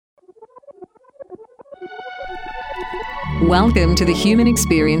Welcome to the Human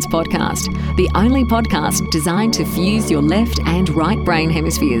Experience Podcast, the only podcast designed to fuse your left and right brain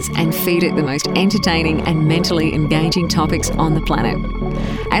hemispheres and feed it the most entertaining and mentally engaging topics on the planet.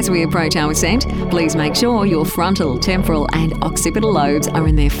 As we approach our ascent, please make sure your frontal, temporal and occipital lobes are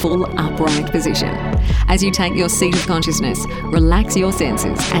in their full upright position. As you take your seat of consciousness, relax your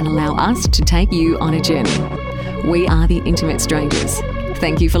senses and allow us to take you on a journey. We are the Intimate Strangers.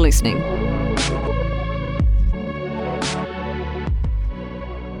 Thank you for listening.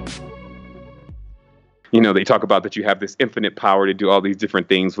 You know, they talk about that you have this infinite power to do all these different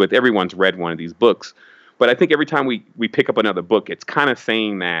things with everyone's read one of these books. But I think every time we pick up another book, it's kind of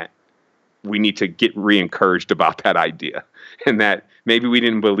saying that we need to get re-encouraged about that idea and that maybe we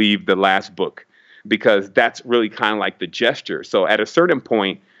didn't believe the last book because that's really kind of like the gesture. So at a certain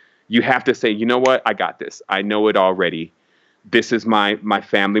point, you have to say, you know what? I got this. I know it already. This is my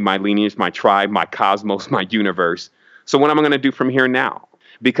family, my lineage, my tribe, my cosmos, my universe. So what am I going to do from here now?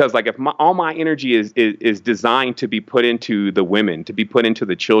 Because like if all my energy is designed to be put into the women, to be put into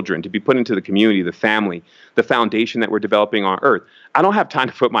the children, to be put into the community, the family, the foundation that we're developing on Earth, I don't have time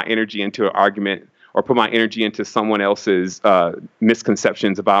to put my energy into an argument or put my energy into someone else's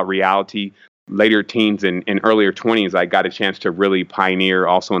misconceptions about reality. Later teens and earlier 20s, I got a chance to really pioneer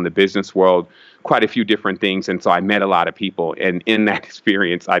also in the business world, quite a few different things. And so I met a lot of people. And in that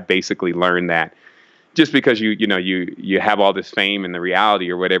experience, I basically learned that just because you have all this fame and the reality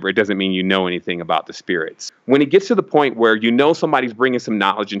or whatever, it doesn't mean you know anything about the spirits. When it gets to the point where you know somebody's bringing some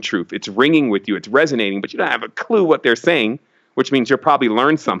knowledge and truth, it's ringing with you, it's resonating, but you don't have a clue what they're saying, which means you'll probably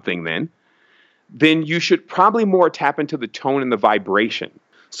learn something then you should probably more tap into the tone and the vibration.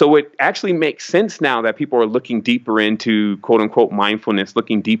 So it actually makes sense now that people are looking deeper into quote unquote mindfulness,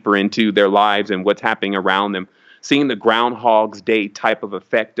 looking deeper into their lives and what's happening around them. Seeing the Groundhog's Day type of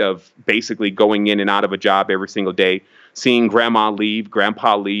effect of basically going in and out of a job every single day, seeing grandma leave,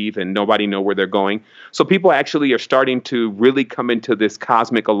 grandpa leave, and nobody know where they're going. So people actually are starting to really come into this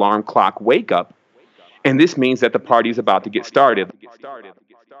cosmic alarm clock wake up. And this means that the party's about to get started.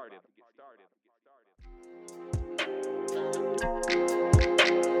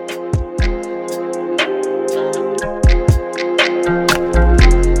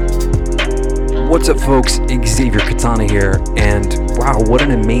 What's up, folks? Xavier Katana here, and wow, what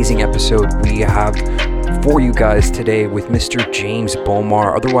an amazing episode we have for you guys today with Mr. James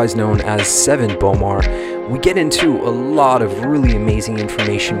Bomar, otherwise known as Sevan Bomar. We get into a lot of really amazing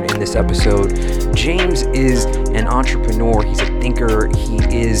information in this episode. James is an entrepreneur, he's a thinker, he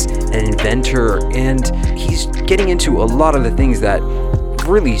is an inventor, and he's getting into a lot of the things that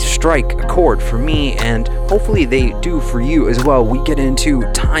really strike a chord for me, and hopefully they do for you as well. We get into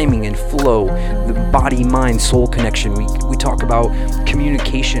timing and flow, the body, mind, soul connection. We talk about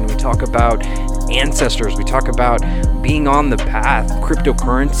communication, we talk about ancestors, we talk about being on the path,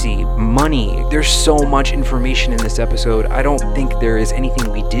 cryptocurrency, money. There's so much information in this episode. I don't think there is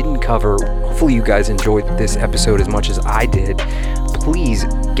anything we didn't cover. Hopefully you guys enjoyed this episode as much as I did. Please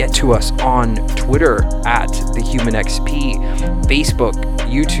get to us on Twitter at TheHumanXP, Facebook,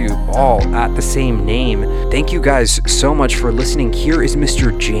 YouTube, all at the same name. Thank you guys so much for listening. Here is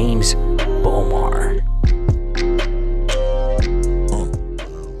Mr. James Bomar.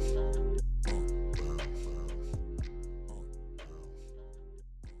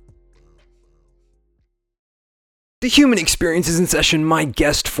 The Human Experience is in session. My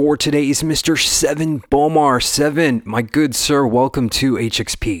guest for today is Mr. Sevan Bomar. Sevan, my good sir, welcome to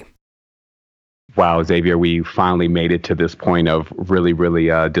HXP. Wow, Xavier, we finally made it to this point of really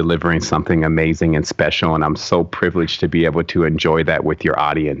delivering something amazing and special, and I'm so privileged to be able to enjoy that with your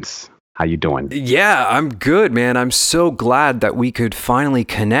audience. How you doing? Yeah, I'm good, man. I'm so glad that we could finally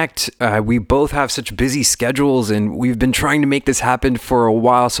connect. We both have such busy schedules, and we've been trying to make this happen for a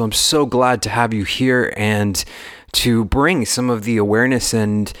while, so I'm so glad to have you here and to bring some of the awareness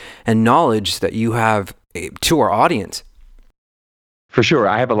and knowledge that you have to our audience. For sure.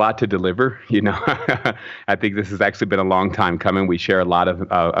 I have a lot to deliver. You know, I think this has actually been a long time coming. We share a lot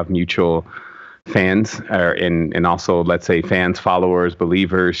of mutual fans and also, let's say, fans, followers,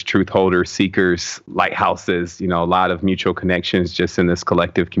 believers, truth holders, seekers, lighthouses, you know, a lot of mutual connections just in this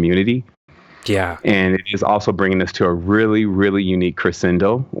collective community. Yeah. And it is also bringing us to a really unique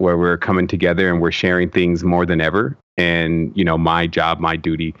crescendo where we're coming together and we're sharing things more than ever. And, you know, my job, my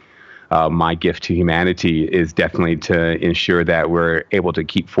duty, my gift to humanity is definitely to ensure that we're able to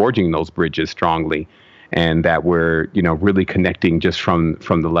keep forging those bridges strongly and that we're, you know, really connecting just from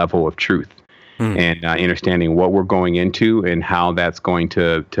the level of truth and understanding what we're going into and how that's going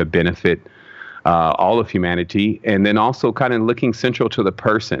to benefit all of humanity, and then also kind of looking central to the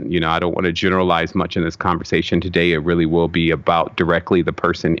person. I don't want to generalize much in this conversation today. It really will be about directly the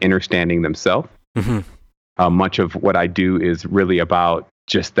person understanding themselves. Mm-hmm. Much of what I do is really about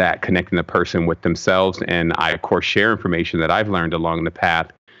just that, connecting the person with themselves. And I, of course, share information that I've learned along the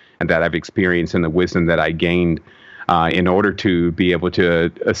path and that I've experienced and the wisdom that I gained in order to be able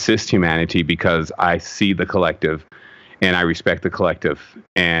to assist humanity, because I see the collective and I respect the collective.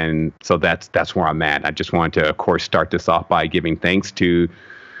 And so that's where I'm at. I just wanted to, of course, start this off by giving thanks to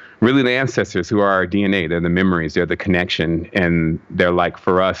really the ancestors who are our DNA. They're the memories, they're the connection. And they're like,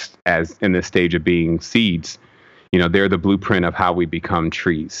 for us, as in this stage of being seeds, they're the blueprint of how we become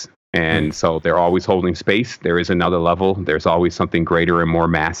trees. And so they're always holding space. There is another level. There's always something greater and more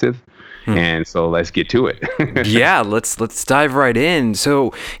massive. And so let's get to it. Yeah, let's dive right in.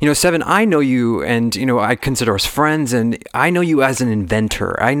 So, Sevan, I know you, and, I consider us friends, and I know you as an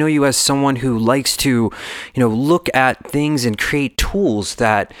inventor. I know you as someone who likes to, look at things and create tools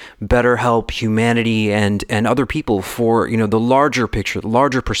that better help humanity and other people for, the larger picture, the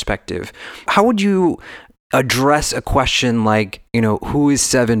larger perspective. How would you address a question like, who is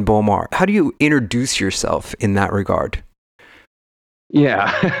Sevan Bomar? How do you introduce yourself in that regard?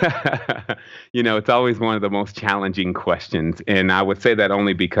 Yeah. It's always one of the most challenging questions. And I would say that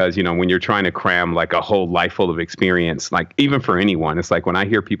only because, when you're trying to cram like a whole life full of experience, like even for anyone, it's like when I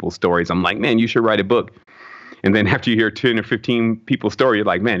hear people's stories, I'm like, man, you should write a book. And then after you hear 10 or 15 people's story, you're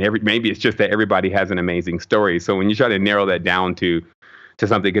like, man, maybe it's just that everybody has an amazing story. So when you try to narrow that down to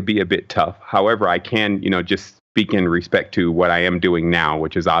something, it could be a bit tough. However, I can, just speak in respect to what I am doing now,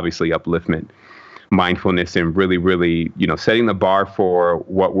 which is obviously upliftment, mindfulness, and really, really, setting the bar for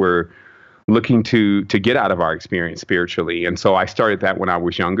what we're looking to get out of our experience spiritually. And so I started that when I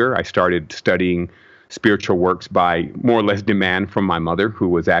was younger. I started studying spiritual works by more or less demand from my mother, who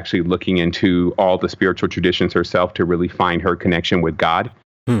was actually looking into all the spiritual traditions herself to really find her connection with God.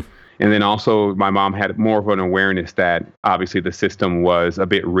 And then also my mom had more of an awareness that obviously the system was a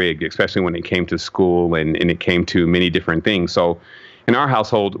bit rigged, especially when it came to school and it came to many different things. So in our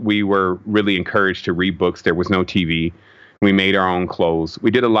household, we were really encouraged to read books. There was no TV. We made our own clothes.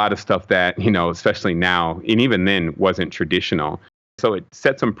 We did a lot of stuff that, especially now, and even then, wasn't traditional. So it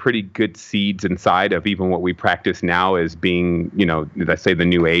set some pretty good seeds inside of even what we practice now as being, let's say the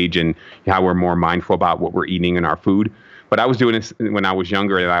new age, and how we're more mindful about what we're eating and our food. But I was doing this when I was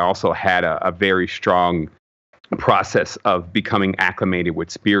younger, and I also had a very strong process of becoming acclimated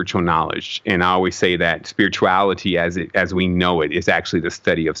with spiritual knowledge. And I always say that spirituality as we know it is actually the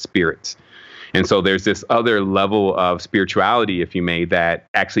study of spirits. And so there's this other level of spirituality, if you may, that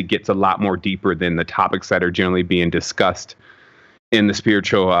actually gets a lot more deeper than the topics that are generally being discussed in the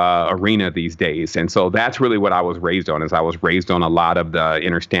spiritual arena these days. And so that's really what I was raised on, is I was raised on a lot of the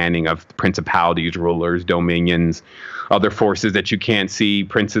understanding of principalities, rulers, dominions, other forces that you can't see,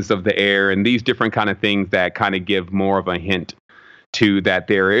 princes of the air, and these different kind of things that kind of give more of a hint to that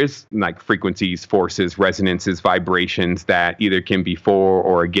there is like frequencies, forces, resonances, vibrations that either can be for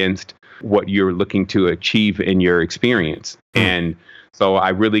or against what you're looking to achieve in your experience. And so I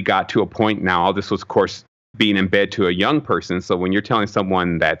really got to a point now, all this was, of course, being in bed to a young person. So when you're telling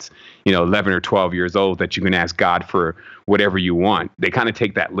someone that's, 11 or 12 years old that you can ask God for whatever you want, they kind of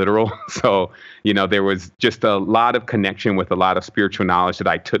take that literal. So, there was just a lot of connection with a lot of spiritual knowledge that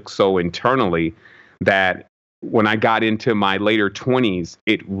I took so internally that when I got into my later 20s,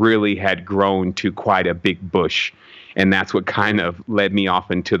 it really had grown to quite a big bush. And that's what kind of led me off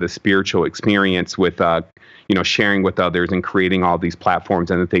into the spiritual experience with, sharing with others and creating all these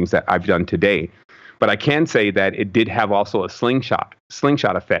platforms and the things that I've done today. But I can say that it did have also a slingshot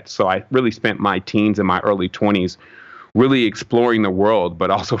effect. So I really spent my teens and my early 20s really exploring the world, but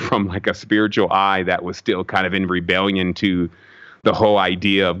also from like a spiritual eye that was still kind of in rebellion to the whole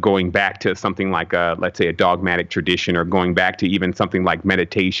idea of going back to something like let's say a dogmatic tradition, or going back to even something like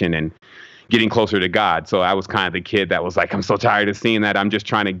meditation and getting closer to God. So I was kind of the kid that was like, I'm so tired of seeing that. I'm just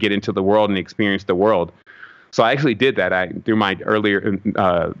trying to get into the world and experience the world. So I actually did that. Through my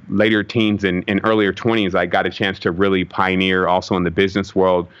later teens and earlier 20s, I got a chance to really pioneer also in the business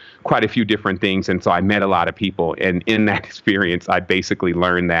world, quite a few different things. And so I met a lot of people. And in that experience, I basically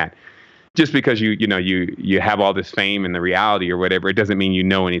learned that just because you have all this fame and the reality or whatever, it doesn't mean you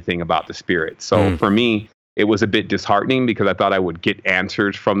know anything about the spirit. So for me, it was a bit disheartening because I thought I would get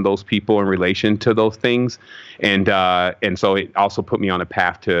answers from those people in relation to those things. And so it also put me on a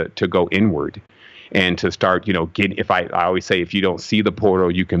path to go inward. And to start, I always say, if you don't see the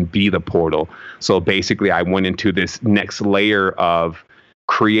portal, you can be the portal. So basically, I went into this next layer of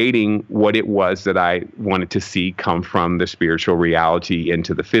creating what it was that I wanted to see come from the spiritual reality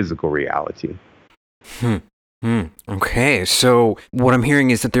into the physical reality. Okay, so what I'm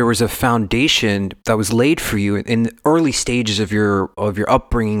hearing is that there was a foundation that was laid for you in the early stages of your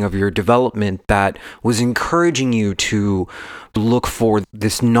upbringing, of your development, that was encouraging you to look for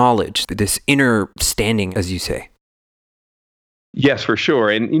this knowledge, this inner standing, as you say. Yes, for sure.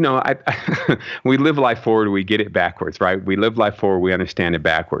 And we live life forward, we get it backwards, right? We live life forward, we understand it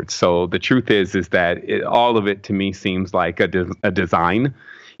backwards. So the truth is that all of it to me seems like a design.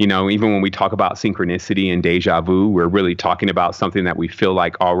 Even when we talk about synchronicity and deja vu, we're really talking about something that we feel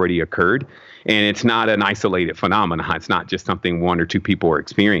like already occurred. And it's not an isolated phenomenon. It's not just something one or two people are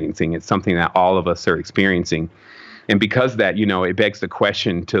experiencing. It's something that all of us are experiencing. And because that, it begs the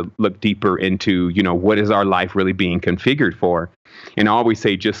question to look deeper into, what is our life really being configured for? And I always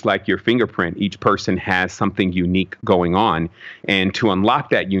say, just like your fingerprint, each person has something unique going on. And to unlock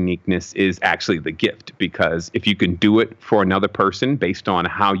that uniqueness is actually the gift, because if you can do it for another person based on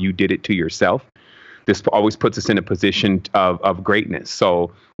how you did it to yourself, this always puts us in a position of greatness.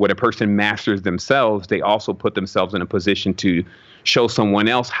 So when a person masters themselves, they also put themselves in a position to show someone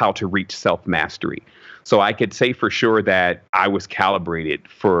else how to reach self-mastery. So I could say for sure that I was calibrated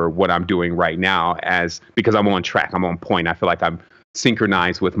for what I'm doing right now, because I'm on track, I'm on point. I feel like I'm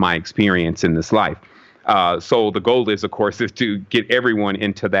synchronized with my experience in this life. So the goal is, of course, is to get everyone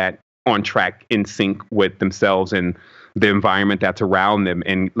into that on track, in sync with themselves and the environment that's around them,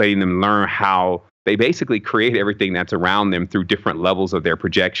 and letting them learn how they basically create everything that's around them through different levels of their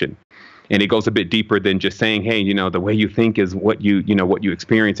projection. And it goes a bit deeper than just saying, hey, the way you think is what you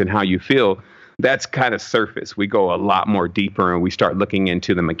experience and how you feel. That's kind of surface. We go a lot more deeper, and we start looking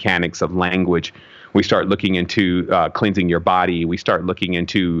into the mechanics of language. We start looking into cleansing your body. We start looking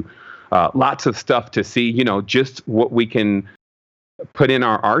into lots of stuff to see, just what we can put in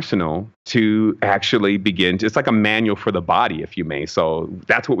our arsenal to actually begin. It's like a manual for the body, if you may. So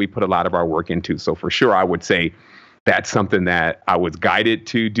that's what we put a lot of our work into. So for sure, I would say that's something that I was guided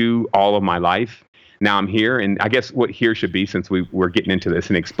to do all of my life. Now I'm here, and I guess what here should be, since we're getting into this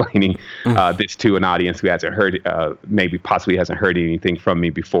and explaining this to an audience who hasn't heard, maybe possibly hasn't heard anything from me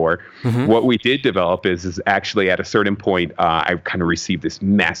before. What we did develop is actually at a certain point, I kind of received this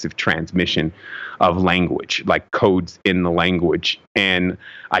massive transmission of language, like codes in the language. And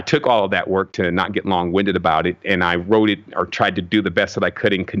I took all of that work, to not get long-winded about it, and I wrote it, or tried to do the best that I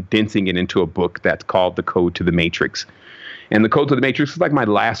could in condensing it into a book that's called The Code to the Matrix. And The Code to the Matrix was like my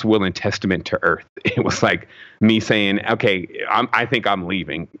last will and testament to Earth. It was like me saying, okay, I think I'm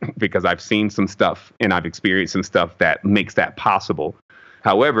leaving, because I've seen some stuff and I've experienced some stuff that makes that possible.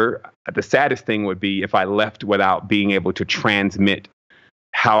 However, the saddest thing would be if I left without being able to transmit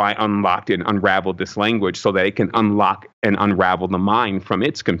how I unlocked and unraveled this language, so that it can unlock and unravel the mind from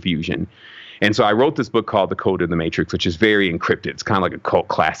its confusion. And so I wrote this book called The Code of the Matrix, which is very encrypted. It's kind of like a cult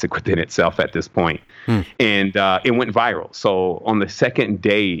classic within itself at this point. And it went viral. So on the second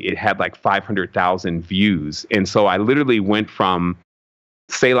day, it had like 500,000 views. And so I literally went from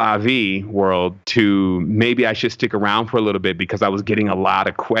c'est la vie world to maybe I should stick around for a little bit, because I was getting a lot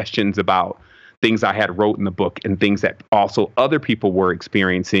of questions about things I had wrote in the book and things that also other people were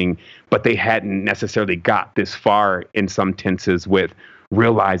experiencing, but they hadn't necessarily got this far in some tenses with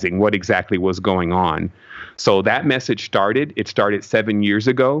realizing what exactly was going on. So that message started. It started 7 years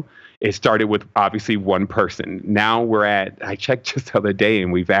ago. It started with obviously one person. Now I checked just the other day,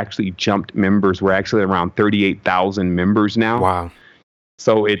 and we've actually jumped members. We're actually around 38,000 members now. Wow.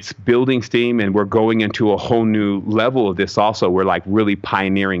 So it's building steam, and we're going into a whole new level of this also. We're like really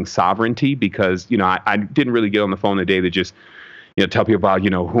pioneering sovereignty, because, I didn't really get on the phone today to just, tell people about,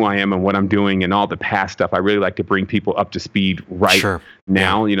 who I am and what I'm doing and all the past stuff. I really like to bring people up to speed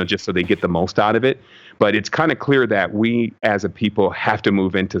now, just so they get the most out of it. But it's kind of clear that we as a people have to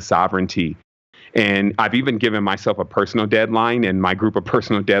move into sovereignty. And I've even given myself a personal deadline, and my group a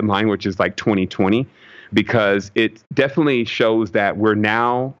personal deadline, which is like 2020, because it definitely shows that we're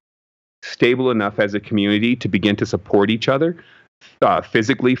now stable enough as a community to begin to support each other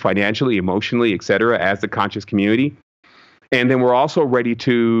physically, financially, emotionally, et cetera, as the conscious community. And then we're also ready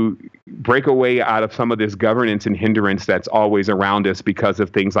to break away out of some of this governance and hindrance that's always around us, because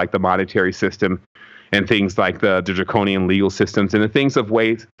of things like the monetary system and things like the draconian legal systems and the things of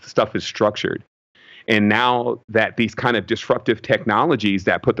ways stuff is structured. And now that these kind of disruptive technologies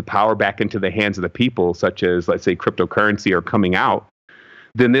that put the power back into the hands of the people, such as, let's say, cryptocurrency, are coming out,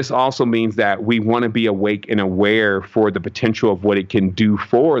 then this also means that we want to be awake and aware for the potential of what it can do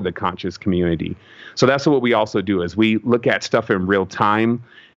for the conscious community. So that's what we also do, is we look at stuff in real time.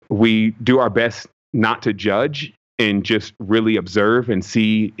 We do our best not to judge, and just really observe and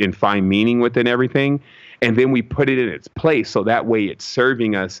see and find meaning within everything. And then we put it in its place, so that way it's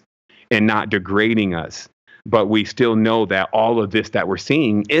serving us and not degrading us. But we still know that all of this that we're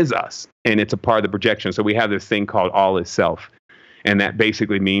seeing is us, and it's a part of the projection. So we have this thing called all is self. And that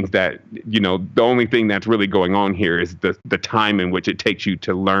basically means that, the only thing that's really going on here is the time in which it takes you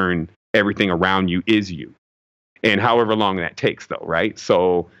to learn everything around you is you. And however long that takes, though, right?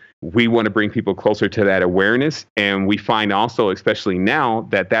 So we want to bring people closer to that awareness. And we find also, especially now,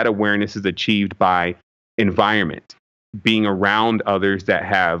 that awareness is achieved by environment, being around others that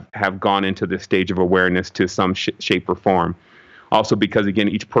have gone into this stage of awareness to some shape or form. Also, because, again,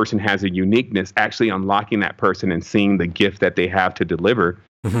 each person has a uniqueness, actually unlocking that person and seeing the gift that they have to deliver.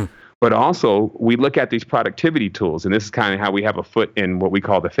 Mm-hmm. But also, we look at these productivity tools, and this is kind of how we have a foot in what we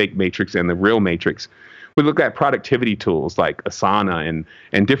call the fake matrix and the real matrix. We look at productivity tools like Asana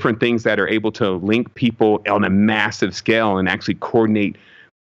and different things that are able to link people on a massive scale and actually coordinate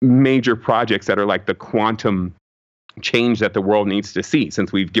major projects that are like the quantum change that the world needs to see,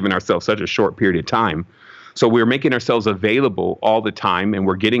 since we've given ourselves such a short period of time. So we're making ourselves available all the time, and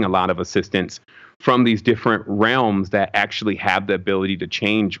we're getting a lot of assistance from these different realms that actually have the ability to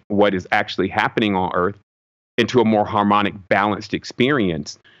change what is actually happening on Earth into a more harmonic, balanced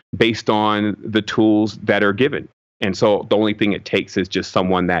experience based on the tools that are given. And so the only thing it takes is just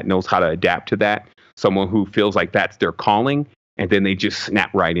someone that knows how to adapt to that, someone who feels like that's their calling, and then they just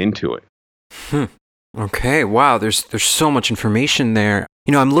snap right into it. Okay, wow, there's so much information there.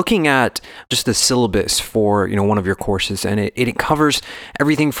 I'm looking at just the syllabus for, one of your courses, and it covers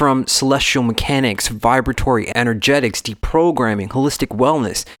everything from celestial mechanics, vibratory energetics, deprogramming, holistic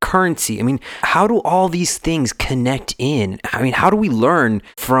wellness, currency. How do all these things connect in? How do we learn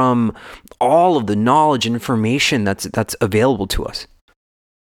from all of the knowledge and information that's available to us?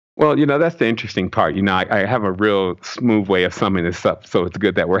 Well, that's the interesting part. I have a real smooth way of summing this up. So it's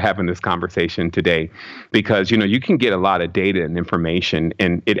good that we're having this conversation today because, you can get a lot of data and information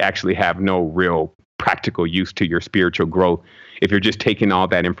and it actually have no real practical use to your spiritual growth if you're just taking all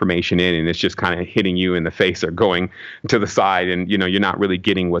that information in and it's just kind of hitting you in the face or going to the side and, you're not really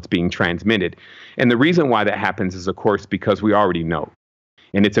getting what's being transmitted. And the reason why that happens is, of course, because we already know.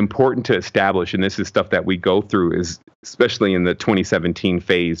 And it's important to establish, and this is stuff that we go through, is especially in the 2017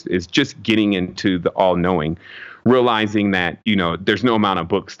 phase, is just getting into the all-knowing, realizing that, there's no amount of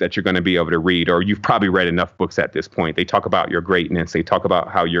books that you're going to be able to read, or you've probably read enough books at this point. They talk about your greatness. They talk about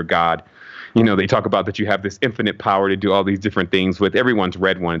how you're God. They talk about that you have this infinite power to do all these different things with. Everyone's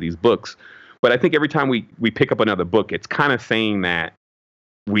read one of these books. But I think every time we pick up another book, it's kind of saying that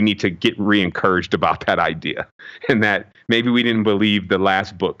we need to get re-encouraged about that idea and that maybe we didn't believe the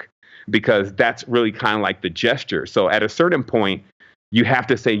last book, because that's really kind of like the gesture. So at a certain point, you have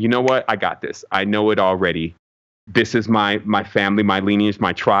to say, you know what? I got this. I know it already. This is my family, my lineage,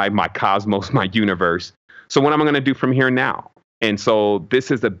 my tribe, my cosmos, my universe. So what am I going to do from here now? And so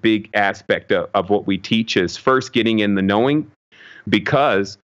this is a big aspect of what we teach, is first getting in the knowing,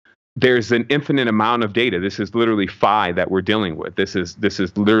 because there's an infinite amount of data. This is literally phi that we're dealing with. This is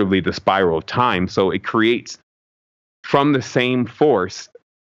literally the spiral of time. So it creates from the same force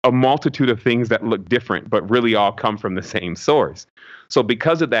a multitude of things that look different, but really all come from the same source. So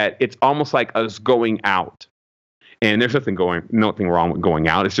because of that, it's almost like us going out. And there's nothing wrong with going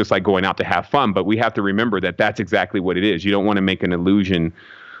out. It's just like going out to have fun. But we have to remember that that's exactly what it is. You don't want to make an illusion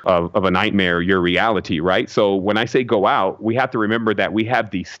of a nightmare your reality, right? So when I say go out, we have to remember that we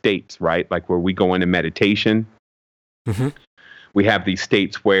have these states, right? Like where we go into meditation. Mm-hmm. We have these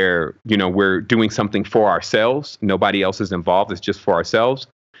states where, we're doing something for ourselves. Nobody else is involved. It's just for ourselves.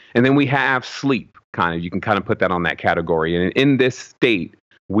 And then we have sleep, you can kind of put that on that category. And in this state,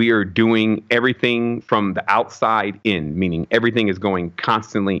 we are doing everything from the outside in, meaning everything is going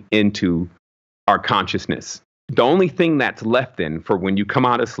constantly into our consciousness. The only thing that's left then for when you come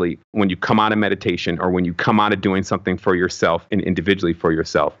out of sleep, when you come out of meditation, or when you come out of doing something for yourself and individually for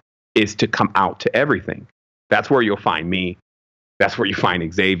yourself, is to come out to everything. That's where you'll find me. That's where you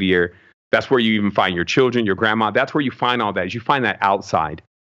find Xavier. That's where you even find your children, your grandma. That's where you find all that, is you find that outside.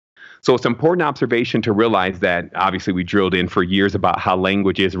 So it's an important observation to realize that obviously we drilled in for years about how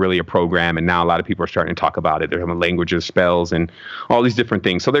language is really a program. And now a lot of people are starting to talk about it. They're having languages, spells, and all these different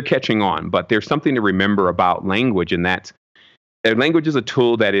things. So they're catching on. But there's something to remember about language, and that's language is a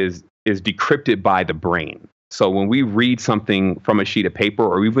tool that is decrypted by the brain. So when we read something from a sheet of paper,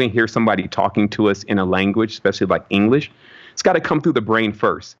 or even hear somebody talking to us in a language, especially like English, it's got to come through the brain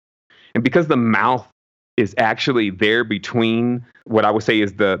first. And because the mouth is actually there between what I would say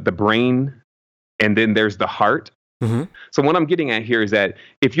is the brain, and then there's the heart. Mm-hmm. So what I'm getting at here is that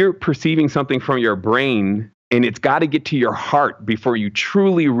if you're perceiving something from your brain, and it's got to get to your heart before you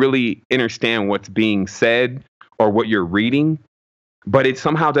truly, really understand what's being said or what you're reading, but it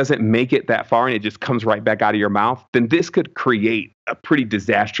somehow doesn't make it that far and it just comes right back out of your mouth, then this could create a pretty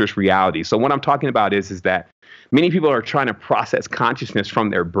disastrous reality. So what I'm talking about is that many people are trying to process consciousness from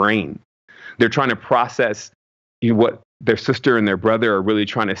their brain. They're trying to process what their sister and their brother are really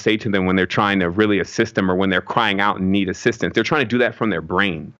trying to say to them when they're trying to really assist them or when they're crying out and need assistance. They're trying to do that from their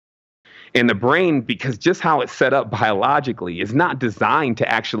brain. And the brain, because just how it's set up biologically, is not designed to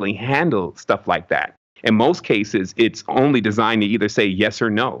actually handle stuff like that. In most cases, it's only designed to either say yes or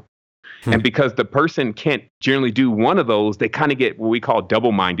no. And because the person can't generally do one of those, they kind of get what we call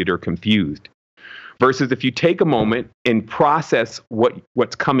double-minded or confused. Versus if you take a moment and process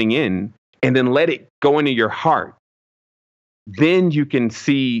what's coming in and then let it go into your heart, then you can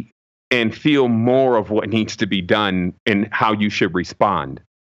see and feel more of what needs to be done and how you should respond.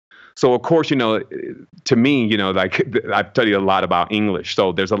 So, of course, to me, like I've studied a lot about English.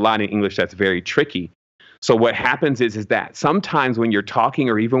 So there's a lot in English that's very tricky. So what happens is that sometimes when you're talking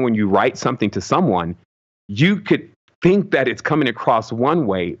or even when you write something to someone, you could think that it's coming across one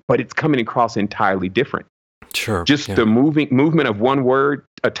way, but it's coming across entirely different. Sure. Just the movement of one word,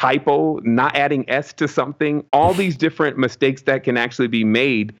 a typo, not adding S to something, all these different mistakes that can actually be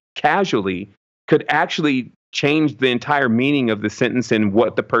made casually could actually change the entire meaning of the sentence and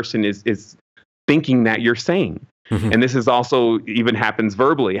what the person is thinking that you're saying. Mm-hmm. And this is also even happens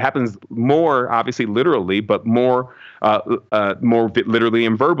verbally. It happens more, obviously, literally, but more literally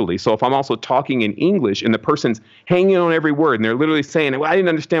and verbally. So if I'm also talking in English and the person's hanging on every word and they're literally saying, well, I didn't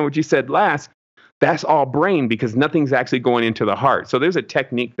understand what you said last, that's all brain because nothing's actually going into the heart. So there's a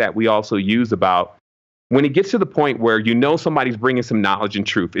technique that we also use about when it gets to the point where somebody's bringing some knowledge and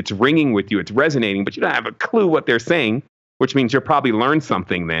truth. It's ringing with you, it's resonating, but you don't have a clue what they're saying, which means you'll probably learn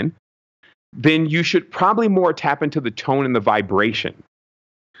something then you should probably more tap into the tone and the vibration.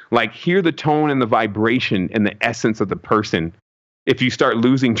 Like hear the tone and the vibration and the essence of the person if you start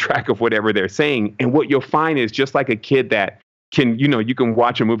losing track of whatever they're saying. And what you'll find is just like a kid that can, you can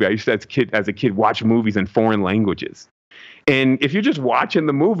watch a movie. I used to, as a kid, watch movies in foreign languages. And if you're just watching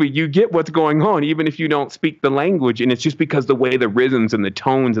the movie, you get what's going on, even if you don't speak the language. And it's just because the way the rhythms and the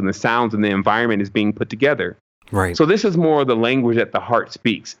tones and the sounds and the environment is being put together. Right. So this is more of the language that the heart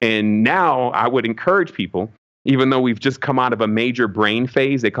speaks. And now I would encourage people, even though we've just come out of a major brain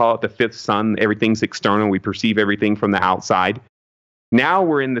phase, they call it the fifth sun, everything's external, we perceive everything from the outside. Now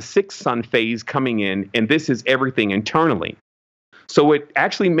we're in the sixth sun phase coming in, and this is everything internally. So it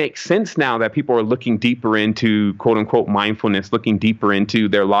actually makes sense now that people are looking deeper into quote unquote mindfulness, looking deeper into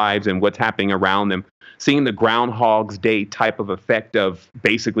their lives and what's happening around them, seeing the Groundhog's Day type of effect of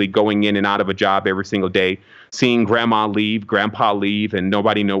basically going in and out of a job every single day, seeing grandma leave, grandpa leave, and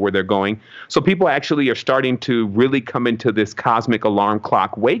nobody know where they're going. So people actually are starting to really come into this cosmic alarm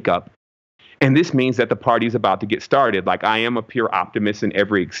clock wake up. And this means that the party's about to get started. Like I am a pure optimist in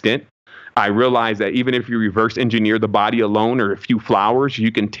every extent. I realize that even if you reverse engineer the body alone or a few flowers,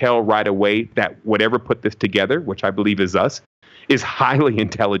 you can tell right away that whatever put this together, which I believe is us, is highly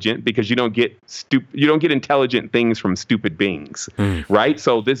intelligent because you don't get intelligent things from stupid beings, right?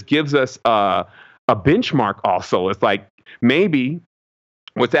 So this gives us a benchmark also. It's like maybe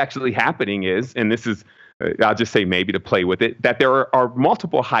what's actually happening is, and this is, I'll just say maybe to play with it, that there are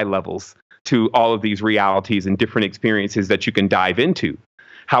multiple high levels to all of these realities and different experiences that you can dive into.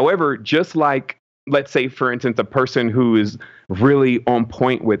 However, just like, let's say, for instance, a person who is really on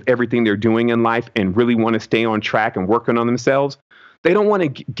point with everything they're doing in life and really want to stay on track and working on themselves, they don't want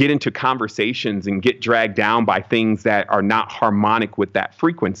to get into conversations and get dragged down by things that are not harmonic with that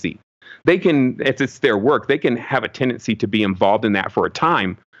frequency. They can, if it's their work, they can have a tendency to be involved in that for a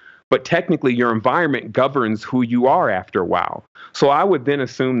time. But technically, your environment governs who you are after a while. So I would then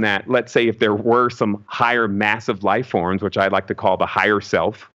assume that, let's say, if there were some higher massive life forms, which I like to call the higher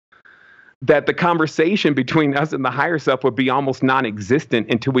self, that the conversation between us and the higher self would be almost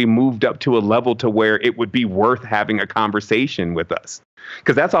non-existent until we moved up to a level to where it would be worth having a conversation with us.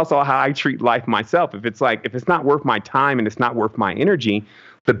 Because that's also how I treat life myself. If it's not worth my time and it's not worth my energy,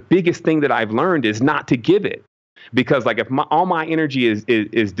 the biggest thing that I've learned is not to give it. Because like if all my energy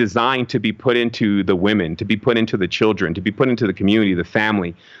is designed to be put into the women, to be put into the children, to be put into the community, the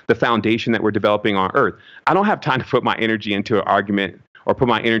family, the foundation that we're developing on Earth, I don't have time to put my energy into an argument or put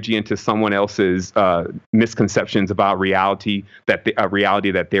my energy into someone else's misconceptions about reality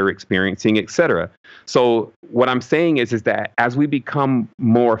that they're experiencing, et cetera. So what I'm saying is that as we become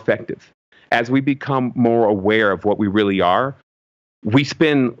more effective, as we become more aware of what we really are, we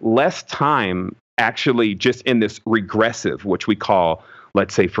spend less time actually just in this regressive, which we call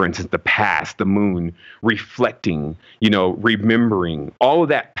let's say, for instance, the past, the moon, reflecting, remembering, all of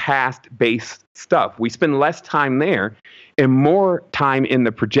that past-based stuff. We spend less time there and more time in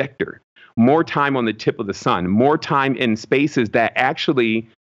the projector, more time on the tip of the sun, more time in spaces that actually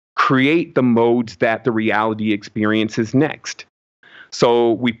create the modes that the reality experiences next.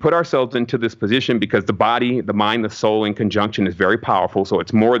 So we put ourselves into this position because the body, the mind, the soul in conjunction is very powerful. So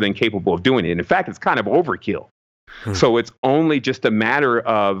it's more than capable of doing it. And in fact, it's kind of overkill. So it's only just a matter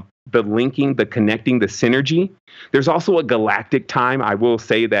of the linking, the connecting, the synergy. There's also a galactic time. I will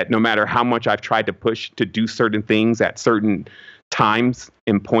say that no matter how much I've tried to push to do certain things at certain times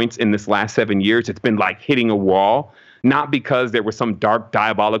and points in this last 7 years, it's been like hitting a wall. Not because there was some dark,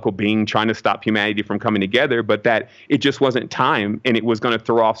 diabolical being trying to stop humanity from coming together, but that it just wasn't time, and it was going to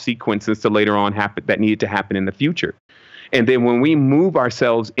throw off sequences to later on happen that needed to happen in the future. And then when we move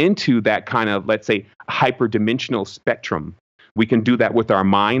ourselves into that kind of, let's say, hyperdimensional spectrum, we can do that with our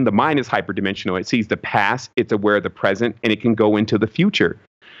mind. The mind is hyperdimensional. It sees the past, it's aware of the present, and it can go into the future.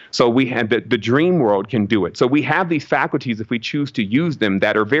 So we have the dream world can do it. So we have these faculties, if we choose to use them,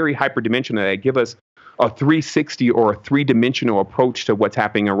 that are very hyperdimensional, that give us a 360 or a three-dimensional approach to what's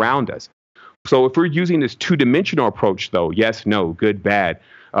happening around us. So if we're using this two-dimensional approach, though, yes, no, good, bad,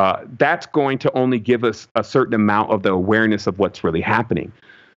 that's going to only give us a certain amount of the awareness of what's really happening.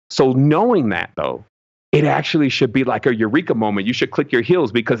 So knowing that, though, it actually should be like a eureka moment. You should click your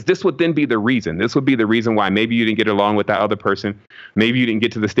heels, because this would then be the reason. This would be the reason why maybe you didn't get along with that other person. Maybe you didn't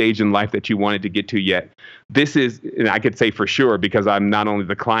get to the stage in life that you wanted to get to yet. This is, and I could say for sure, because I'm not only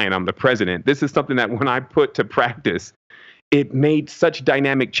the client, I'm the president. This is something that when I put to practice, it made such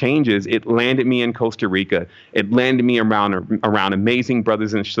dynamic changes. It landed me in Costa Rica. It landed me around amazing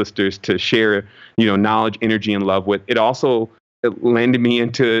brothers and sisters to share, knowledge, energy, and love with. It also landed me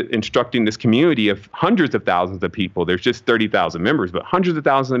into instructing this community of hundreds of thousands of people. There's just 30,000 members, but hundreds of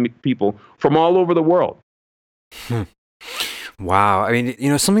thousands of people from all over the world. Wow. I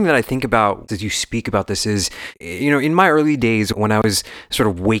mean, something that I think about as you speak about this is, in my early days when I was sort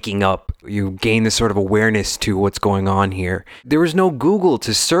of waking up, you gain this sort of awareness to what's going on here. There was no Google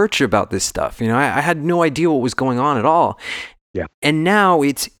to search about this stuff. I had no idea what was going on at all. Yeah. And now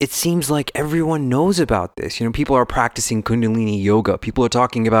it seems like everyone knows about this. People are practicing Kundalini yoga. People are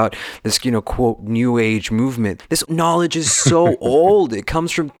talking about this, quote, new age movement. This knowledge is so old. It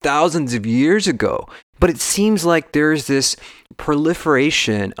comes from thousands of years ago. But it seems like there's this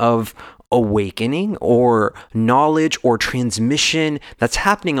proliferation of awakening or knowledge or transmission that's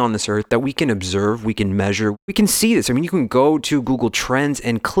happening on this earth that we can observe, we can measure, we can see this. I mean, you can go to Google Trends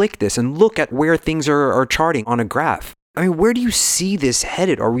and click this and look at where things are charting on a graph. I mean, where do you see this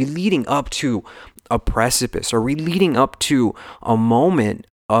headed? Are we leading up to a precipice? Are we leading up to a moment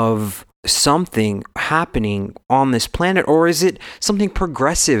of something happening on this planet? Or is it something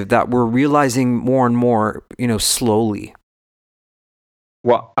progressive that we're realizing more and more, slowly?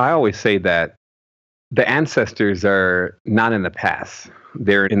 Well, I always say that the ancestors are not in the past.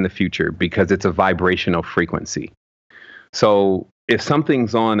 They're in the future because it's a vibrational frequency. So if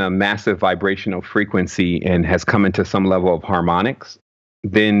something's on a massive vibrational frequency and has come into some level of harmonics,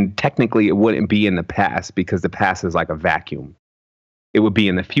 then technically it wouldn't be in the past, because the past is like a vacuum. It would be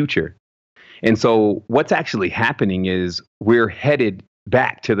in the future. And so what's actually happening is we're headed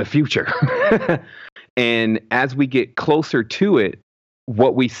back to the future. And as we get closer to it,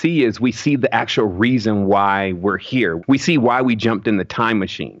 what we see is we see the actual reason why we're here. We see why we jumped in the time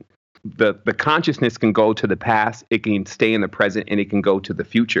machine. The consciousness can go to the past, it can stay in the present, and it can go to the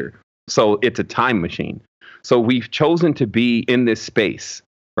future. So it's a time machine. So we've chosen to be in this space,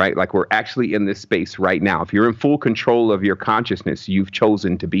 right? Like we're actually in this space right now. If you're in full control of your consciousness, you've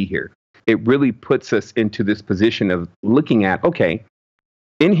chosen to be here. It really puts us into this position of looking at, okay,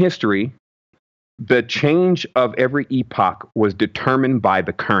 in history, the change of every epoch was determined by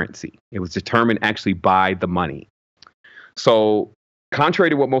the currency. It was determined actually by the money. So contrary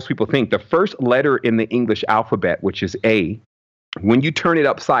to what most people think, the first letter in the English alphabet, which is A, when you turn it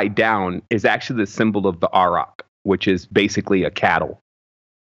upside down, is actually the symbol of the auroch, which is basically a cattle.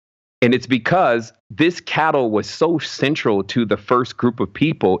 And it's because this cattle was so central to the first group of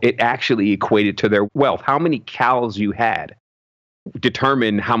people, it actually equated to their wealth. How many cows you had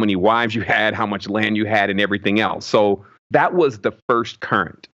determined how many wives you had, how much land you had, and everything else. So that was the first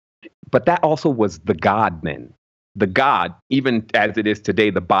current. But that also was the God then. The God, even as it is today,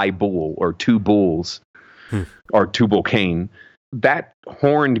 the Bi-Bull or two bulls or Tubal Cain, that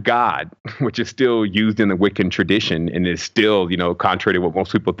horned God, which is still used in the Wiccan tradition and is still, contrary to what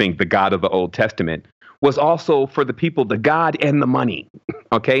most people think, the God of the Old Testament, was also for the people, the God and the money.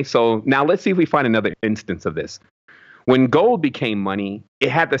 Okay, so now let's see if we find another instance of this. When gold became money, it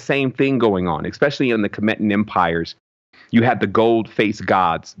had the same thing going on, especially in the Tibetan empires. You had the gold face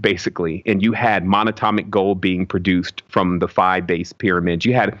gods, basically, and you had monatomic gold being produced from the 5 base pyramids.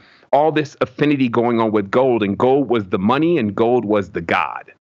 You had all this affinity going on with gold, and gold was the money and gold was the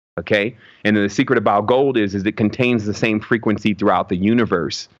god. Okay. And then the secret about gold is it contains the same frequency throughout the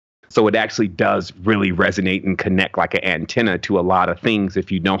universe. So it actually does really resonate and connect like an antenna to a lot of things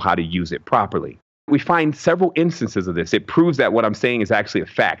if you know how to use it properly. We find several instances of this. It proves that what I'm saying is actually a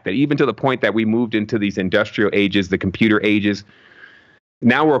fact, that even to the point that we moved into these industrial ages, the computer ages.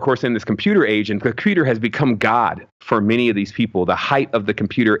 Now we're, of course, in this computer age, and the computer has become God for many of these people. The height of the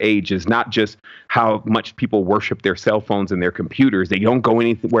computer age is not just how much people worship their cell phones and their computers. They don't go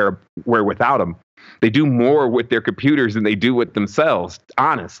anywhere without them. They do more with their computers than they do with themselves,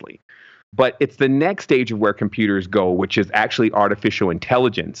 honestly. But it's the next stage of where computers go, which is actually artificial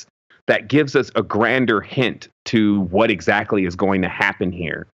intelligence, that gives us a grander hint to what exactly is going to happen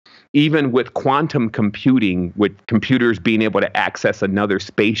here. Even with quantum computing, with computers being able to access another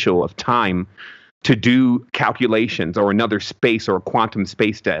spatial of time to do calculations, or another space or quantum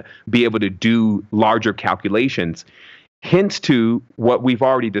space to be able to do larger calculations, hints to what we've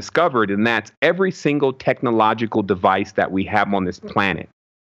already discovered, and that's every single technological device that we have on this planet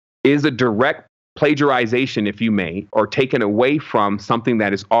is a direct plagiarization, if you may, or taken away from something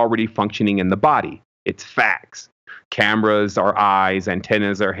that is already functioning in the body. It's facts. Cameras, our eyes,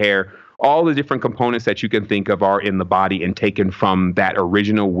 antennas, our hair, all the different components that you can think of are in the body and taken from that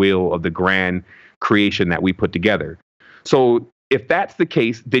original will of the grand creation that we put together. So if that's the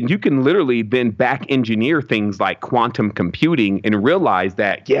case, then you can literally then back engineer things like quantum computing and realize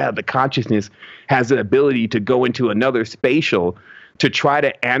that, yeah, the consciousness has the ability to go into another spatial to try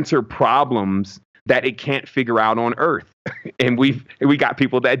to answer problems that it can't figure out on Earth. And we got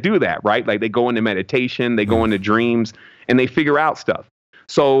people that do that, right? Like they go into meditation, they go into dreams, and they figure out stuff.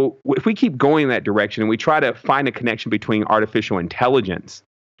 So if we keep going in that direction and we try to find a connection between artificial intelligence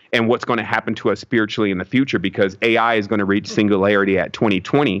and what's going to happen to us spiritually in the future, because AI is going to reach singularity at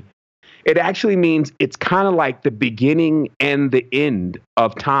 2020, it actually means it's kind of like the beginning and the end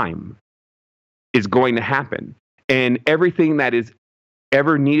of time is going to happen. And everything that is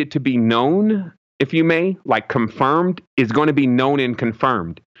ever needed to be known, if you may, like confirmed, is going to be known and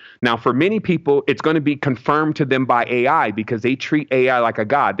confirmed. Now, for many people, it's going to be confirmed to them by AI because they treat AI like a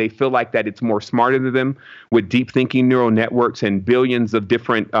god. They feel like that it's more smarter than them with deep thinking neural networks and billions of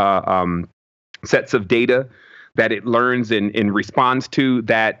different sets of data that it learns and responds to,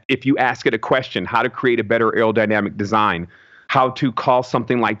 that if you ask it a question, how to create a better aerodynamic design, how to cause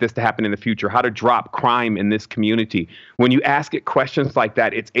something like this to happen in the future, how to drop crime in this community. When you ask it questions like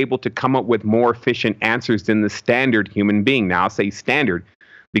that, it's able to come up with more efficient answers than the standard human being. Now, I'll say standard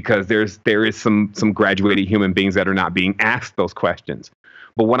because there is some graduated human beings that are not being asked those questions.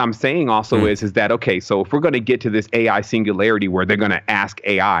 But what I'm saying also is that, okay, so if we're going to get to this AI singularity where they're going to ask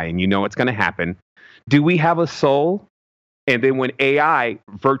AI, and you know it's going to happen, do we have a soul? And then when AI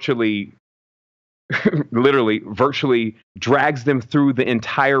virtually drags them through the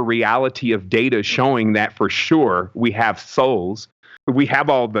entire reality of data showing that for sure we have souls. We have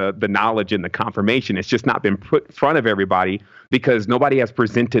all the knowledge and the confirmation. It's just not been put in front of everybody because nobody has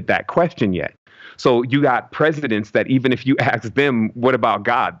presented that question yet. So you got presidents that even if you ask them, what about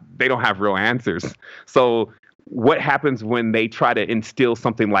God? They don't have real answers. So what happens when they try to instill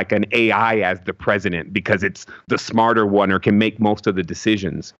something like an AI as the president because it's the smarter one or can make most of the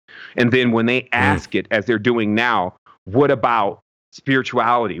decisions? And then when they ask it, as they're doing now, what about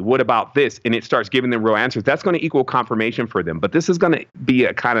spirituality? What about this? And it starts giving them real answers. That's going to equal confirmation for them. But this is going to be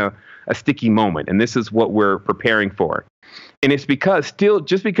a kind of a sticky moment. And this is what we're preparing for. And it's because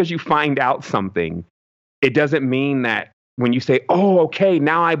just because you find out something, it doesn't mean that when you say, oh, okay,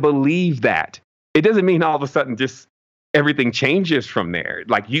 now I believe that. It doesn't mean all of a sudden just everything changes from there.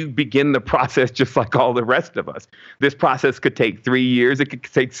 Like you begin the process just like all the rest of us. This process could take 3 years. It could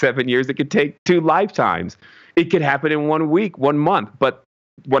take 7 years. It could take 2 lifetimes. It could happen in 1 week, 1 month. But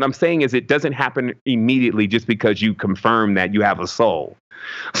what I'm saying is it doesn't happen immediately just because you confirm that you have a soul.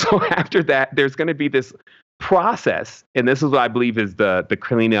 So after that, there's going to be this process. And this is what I believe is the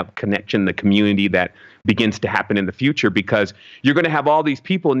cleaning up connection, the community that begins to happen in the future, because you're going to have all these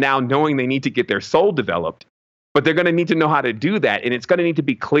people now knowing they need to get their soul developed, but they're going to need to know how to do that. And it's going to need to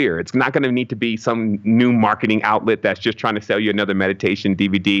be clear. It's not going to need to be some new marketing outlet that's just trying to sell you another meditation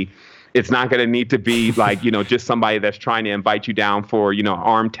DVD. It's not going to need to be like, just somebody that's trying to invite you down for,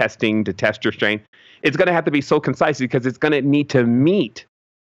 arm testing to test your strength. It's going to have to be so concise because it's going to need to meet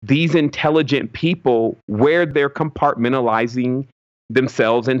these intelligent people where they're compartmentalizing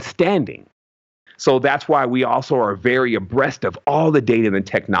themselves and standing. So that's why we also are very abreast of all the data and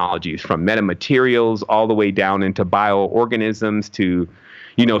technologies, from metamaterials all the way down into bioorganisms to,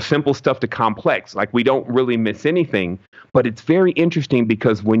 simple stuff to complex. Like, we don't really miss anything, but it's very interesting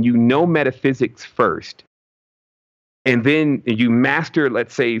because when you know metaphysics first, and then you master,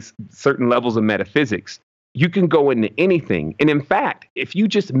 let's say, certain levels of metaphysics, you can go into anything. And in fact, if you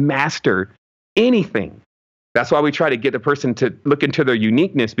just master anything, that's why we try to get the person to look into their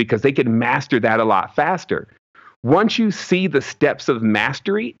uniqueness, because they can master that a lot faster. Once you see the steps of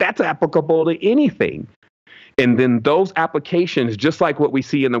mastery, that's applicable to anything. And then those applications, just like what we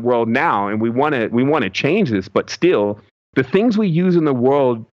see in the world now, and we want to change this, but still, the things we use in the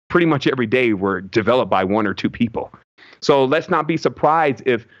world pretty much every day were developed by one or two people. So let's not be surprised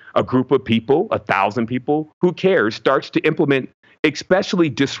if a group of people, 1,000 people, who cares, starts to implement especially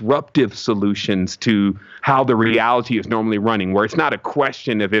disruptive solutions to how the reality is normally running, where it's not a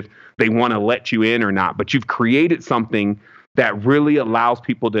question of if they want to let you in or not, but you've created something that really allows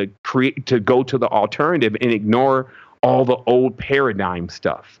people to go to the alternative and ignore all the old paradigm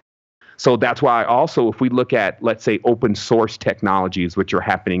stuff. So that's why also, if we look at, let's say, open source technologies, which are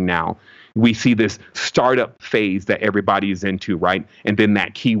happening now, we see this startup phase that everybody is into, right? And then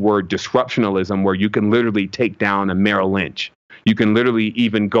that keyword disruptionalism, where you can literally take down a Merrill Lynch. You can literally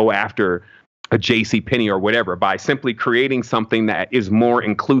even go after a JCPenney or whatever by simply creating something that is more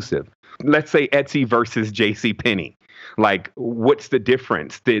inclusive. Let's say Etsy versus JCPenney. Like, what's the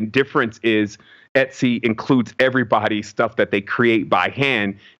difference? The difference is Etsy includes everybody's stuff that they create by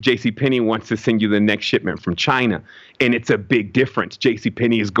hand. JCPenney wants to send you the next shipment from China. And it's a big difference.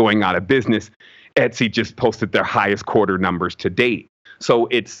 JCPenney is going out of business. Etsy just posted their highest quarter numbers to date. So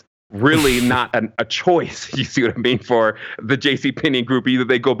it's really not a choice, you see what I mean, for the JCPenney group. Either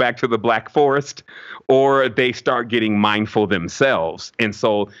they go back to the Black Forest or they start getting mindful themselves. And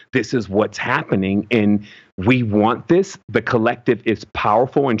so this is what's happening. And we want this. The collective is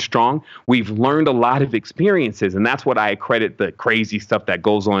powerful and strong. We've learned a lot of experiences, and that's what I credit the crazy stuff that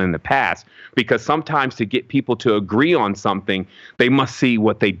goes on in the past, because sometimes to get people to agree on something, they must see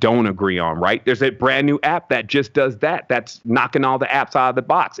what they don't agree on, right? There's a brand new app that just does that. That's knocking all the apps out of the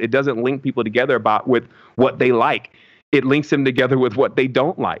box. It doesn't link people together with what they like. It links them together with what they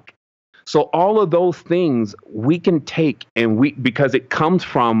don't like. So all of those things we can take, and because it comes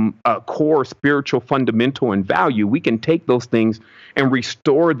from a core spiritual fundamental and value, we can take those things and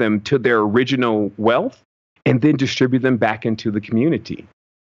restore them to their original wealth and then distribute them back into the community.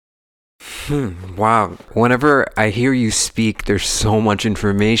 Wow. Whenever I hear you speak, there's so much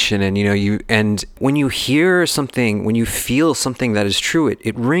information, and when you hear something, when you feel something that is true,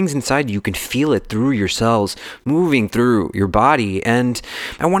 it rings inside you. You can feel it through your cells, moving through your body. And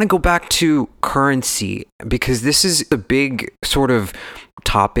I want to go back to currency, because this is a big sort of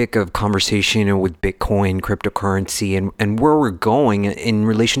topic of conversation with Bitcoin, cryptocurrency, and where we're going in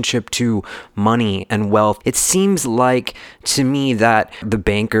relationship to money and wealth. It seems like to me that the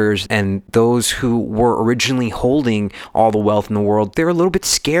bankers and those who were originally holding all the wealth in the world, they're a little bit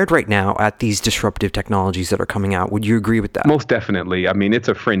scared right now at these disruptive technologies that are coming out. Would you agree with that? Most definitely. I mean, it's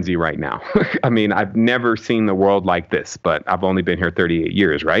a frenzy right now. I mean, I've never seen the world like this, but I've only been here 38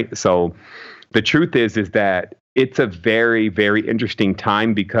 years, right? So the truth is that it's a very, very interesting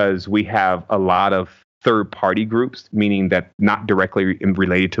time, because we have a lot of third-party groups, meaning that not directly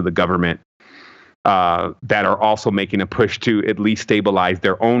related to the government, that are also making a push to at least stabilize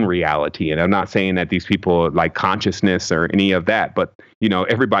their own reality. And I'm not saying that these people like consciousness or any of that, but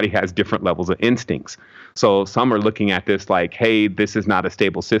everybody has different levels of instincts. So some are looking at this like, hey, this is not a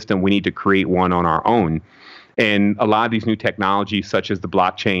stable system. We need to create one on our own. And a lot of these new technologies, such as the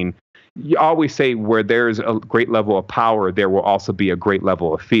blockchain, you always say where there's a great level of power, there will also be a great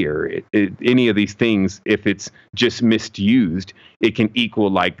level of fear. Any of these things, if it's just misused, it can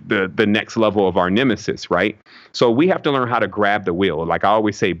equal like the next level of our nemesis, right? So we have to learn how to grab the wheel. Like I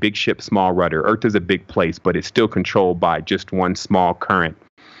always say, big ship, small rudder. Earth is a big place, but it's still controlled by just one small current.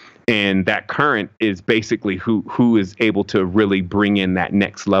 And that current is basically who is able to really bring in that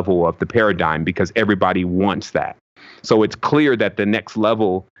next level of the paradigm, because everybody wants that. So it's clear that the next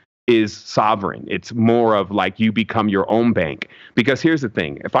level is sovereign. It's more of like you become your own bank. Because here's the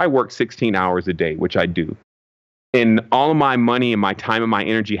thing. If I work 16 hours a day, which I do, and all of my money and my time and my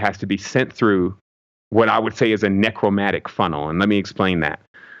energy has to be sent through what I would say is a necromantic funnel. And let me explain that.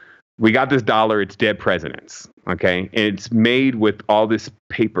 We got this dollar, it's dead presidents, okay? And it's made with all this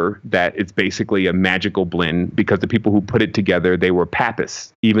paper that it's basically a magical blend, because the people who put it together, they were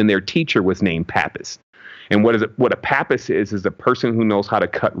papists. Even their teacher was named Papist. And what a papist is a person who knows how to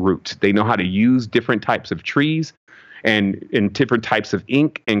cut roots. They know how to use different types of trees and in different types of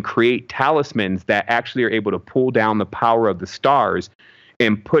ink and create talismans that actually are able to pull down the power of the stars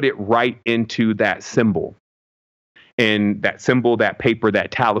and put it right into that symbol. And that symbol, that paper, that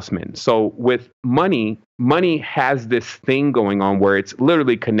talisman. So with money has this thing going on where it's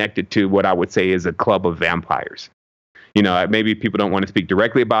literally connected to what I would say is a club of vampires. Maybe people don't want to speak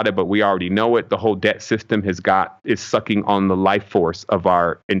directly about it, but we already know it. The whole debt system is sucking on the life force of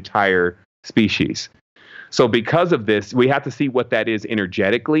our entire species. So because of this, we have to see what that is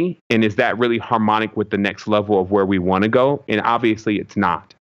energetically. And is that really harmonic with the next level of where we want to go? And obviously it's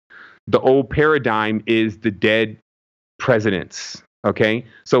not. The old paradigm is the dead presidents. Okay.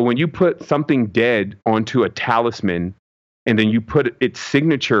 So when you put something dead onto a talisman and then you put its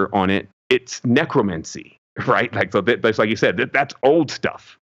signature on it, it's necromancy, right? That's like you said, that's old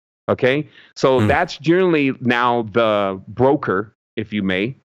stuff. Okay. So that's generally now the broker, if you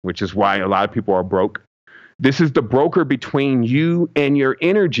may, which is why a lot of people are broke. This is the broker between you and your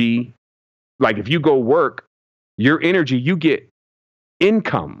energy. Like if you go work, your energy, you get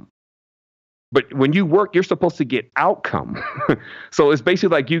income. But when you work, you're supposed to get outcome. So it's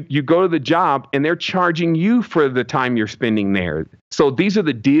basically like you go to the job and they're charging you for the time you're spending there. So these are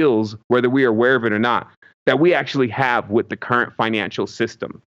the deals, whether we are aware of it or not, that we actually have with the current financial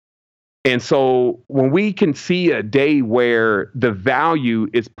system. And so when we can see a day where the value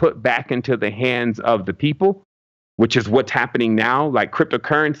is put back into the hands of the people, which is what's happening now, like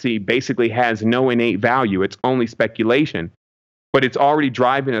cryptocurrency basically has no innate value. It's only speculation. But it's already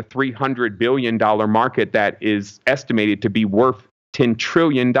driving a $300 billion market that is estimated to be worth $10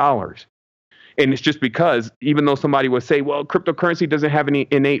 trillion. And it's just because even though somebody would say, well, cryptocurrency doesn't have any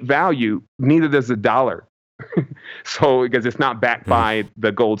innate value, neither does the dollar. So because it's not backed by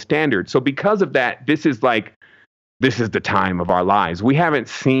the gold standard. So because of that, this is the time of our lives. We haven't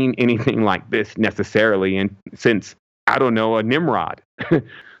seen anything like this necessarily since, I don't know, a Nimrod.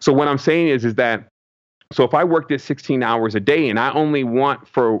 So what I'm saying is that, so if I work this 16 hours a day and I only want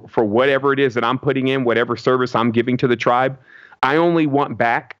for whatever it is that I'm putting in, whatever service I'm giving to the tribe, I only want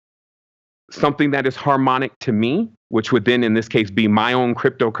back something that is harmonic to me, which would then in this case be my own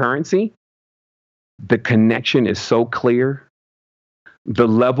cryptocurrency. The connection is so clear. The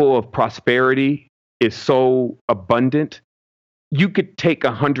level of prosperity is so abundant. You could take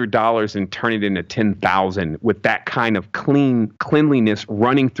 $100 and turn it into 10,000 with that kind of cleanliness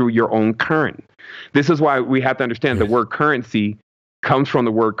running through your own current. This is why we have to understand the word currency comes from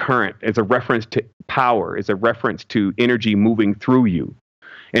the word current. It's a reference to power. It's a reference to energy moving through you.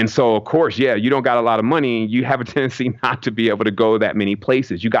 And so, of course, you don't got a lot of money. You have a tendency not to be able to go that many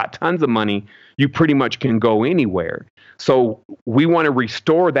places. You got tons of money. You pretty much can go anywhere. So we want to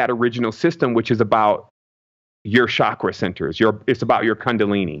restore that original system, which is about your chakra centers. It's about your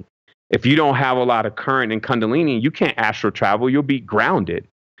kundalini. If you don't have a lot of current in kundalini, you can't astral travel. You'll be grounded.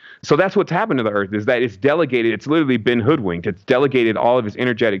 So that's what's happened to the earth, is that it's delegated. It's literally been hoodwinked. It's delegated all of its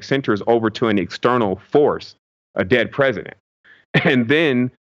energetic centers over to an external force, a dead president. And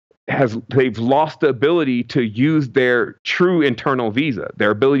then they've lost the ability to use their true internal visa, their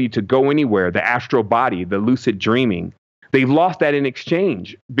ability to go anywhere, the astral body, the lucid dreaming. They've lost that in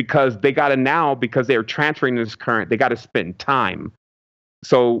exchange because because they're transferring this current, they got to spend time.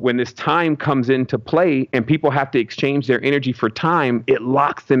 So when this time comes into play and people have to exchange their energy for time, it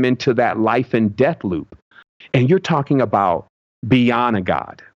locks them into that life and death loop. And you're talking about beyond a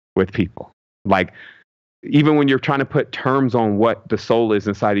God with people. Like, even when you're trying to put terms on what the soul is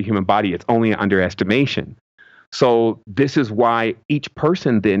inside a human body, it's only an underestimation. So this is why each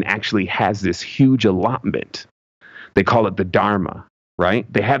person then actually has this huge allotment. They call it the Dharma, right?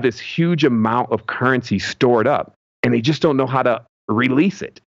 They have this huge amount of currency stored up and they just don't know how to release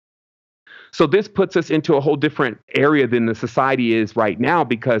it. So this puts us into a whole different area than the society is right now,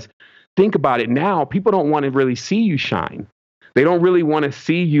 because think about it now, people don't want to really see you shine. They don't really want to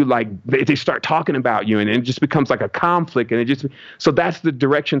see you, like they start talking about you and it just becomes like a conflict. And so that's the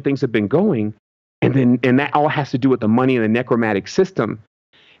direction things have been going. And that all has to do with the money and the necromantic system.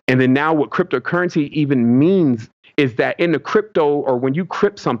 And then now what cryptocurrency even means is that in the crypto, or when you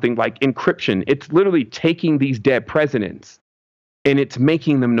crypt something like encryption, it's literally taking these dead presidents and it's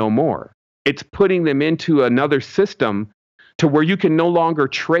making them no more. It's putting them into another system to where you can no longer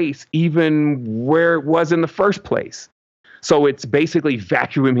trace even where it was in the first place. So it's basically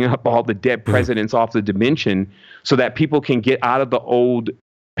vacuuming up all the dead presidents off the dimension so that people can get out of the old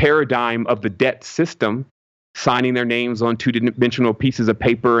paradigm of the debt system, signing their names on two-dimensional pieces of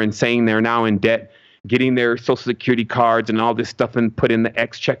paper and saying they're now in debt, getting their social security cards and all this stuff and put in the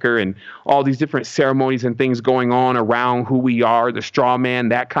exchequer and all these different ceremonies and things going on around who we are, the straw man,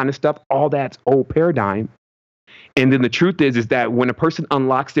 that kind of stuff. All that's old paradigm. And then the truth is that when a person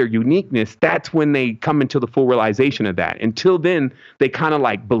unlocks their uniqueness, that's when they come into the full realization of that. Until then, they kind of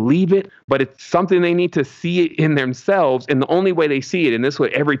like believe it, but it's something they need to see it in themselves. And the only way they see it, and this is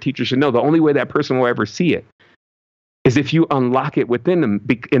what every teacher should know, the only way that person will ever see it is if you unlock it within them.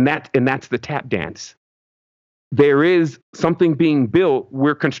 And that's the tap dance. There is something being built.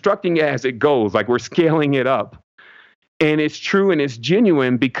 We're constructing it as it goes, like we're scaling it up. And it's true and it's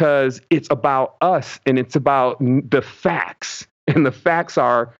genuine because it's about us and it's about the facts. And the facts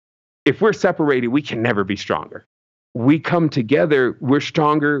are, if we're separated, we can never be stronger. We come together, we're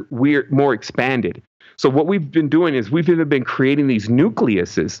stronger, we're more expanded. So what we've been doing is we've even been creating these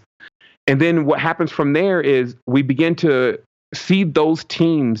nucleuses. And then what happens from there is we begin to see those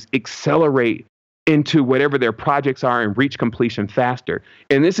teams accelerate into whatever their projects are and reach completion faster.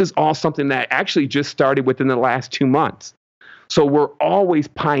 And this is all something that actually just started within the last 2 months. So we're always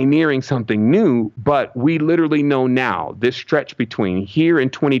pioneering something new, but we literally know now this stretch between here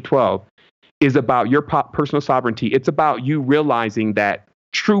and 2012 is about your personal sovereignty. It's about you realizing that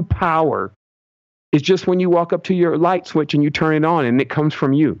true power is just when you walk up to your light switch and you turn it on and it comes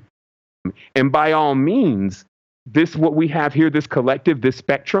from you. And by all means, this, what we have here, this collective, this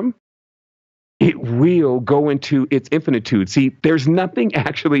spectrum, it will go into its infinitude. See, there's nothing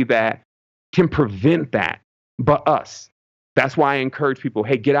actually that can prevent that but us. That's why I encourage people,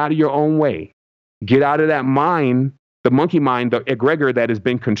 hey, get out of your own way. Get out of that mind, the monkey mind, the egregor that has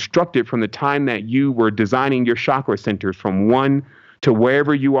been constructed from the time that you were designing your chakra centers from one to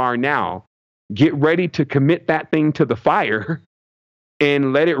wherever you are now. Get ready to commit that thing to the fire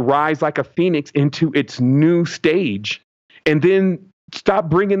and let it rise like a phoenix into its new stage. And then stop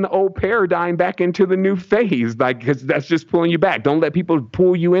bringing the old paradigm back into the new phase, like, because that's just pulling you back. Don't let people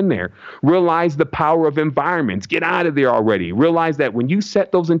pull you in there. Realize the power of environments. Get out of there already. Realize that when you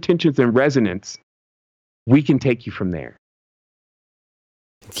set those intentions in resonance, we can take you from there.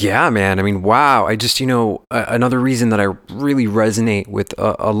 Yeah, man. I mean, wow. I just, another reason that I really resonate with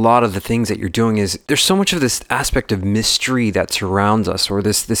a lot of the things that you're doing is there's so much of this aspect of mystery that surrounds us, or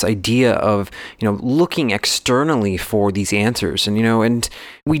this idea of, looking externally for these answers. And, and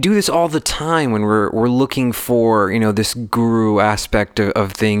we do this all the time when we're looking for, this guru aspect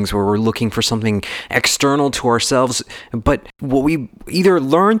of things, where we're looking for something external to ourselves. But what we either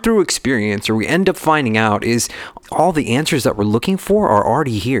learn through experience or we end up finding out is all the answers that we're looking for are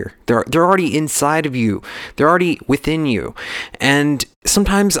already here. They're already inside of you. They're already within you. And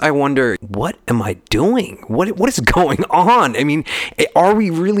sometimes I wonder, what am I doing? What is going on? I mean, are we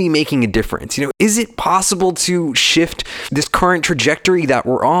really making a difference? Is it possible to shift this current trajectory that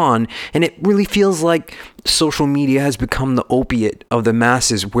we're on? And it really feels like social media has become the opiate of the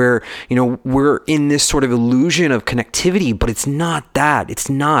masses, where, we're in this sort of illusion of connectivity, but it's not that. It's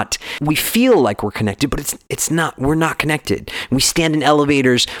not. We feel like we're connected, but it's not. We're not connected. We stand in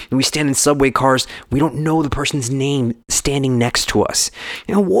elevators, we stand in subway cars. We don't know the person's name standing next to us.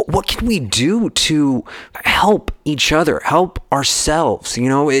 What can we do to help each other, help ourselves? I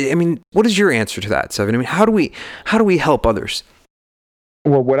mean, what is your answer to that, Sevan? I mean, how do we help others?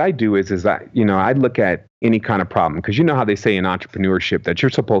 Well, what I do is I look at any kind of problem, because you know how they say in entrepreneurship that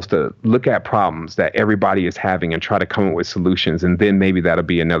you're supposed to look at problems that everybody is having and try to come up with solutions, and then maybe that'll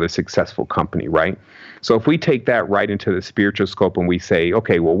be another successful company, right? So if we take that right into the spiritual scope and we say,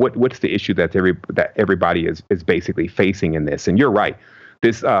 okay, well, what's the issue that everybody is basically facing in this? And you're right.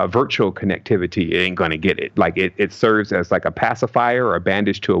 This virtual connectivity ain't going to get it. Like it serves as like a pacifier or a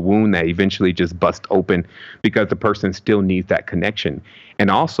bandage to a wound that eventually just busts open because the person still needs that connection. And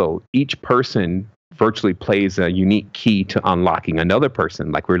also, each person virtually plays a unique key to unlocking another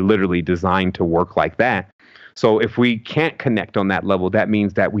person. Like we're literally designed to work like that. So if we can't connect on that level, that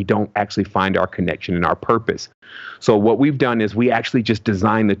means that we don't actually find our connection and our purpose. So what we've done is we actually just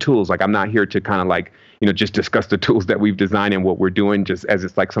design the tools. Like I'm not here to kind of like, just discuss the tools that we've designed and what we're doing just as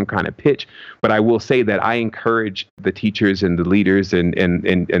it's like some kind of pitch. But I will say that I encourage the teachers and the leaders and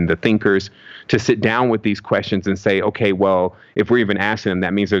the thinkers to sit down with these questions and say, okay, well, if we're even asking them,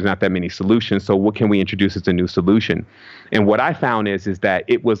 that means there's not that many solutions. So what can we introduce as a new solution? And what I found is that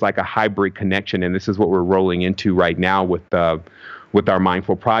it was like a hybrid connection. And this is what we're rolling into right now with our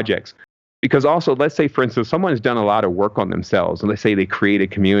mindful projects. Because also, let's say, for instance, someone has done a lot of work on themselves, and let's say they create a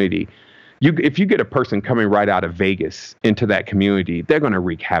community. If you get a person coming right out of Vegas into that community, they're going to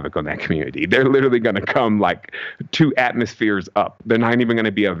wreak havoc on that community. They're literally going to come like 2 atmospheres up. They're not even going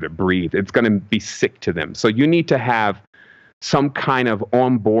to be able to breathe. It's going to be sick to them. So you need to have some kind of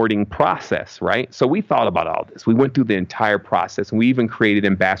onboarding process, right? So we thought about all this. We went through the entire process, and we even created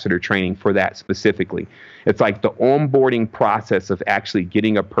ambassador training for that specifically. It's like the onboarding process of actually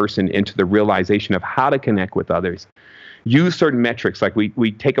getting a person into the realization of how to connect with others. Use certain metrics, like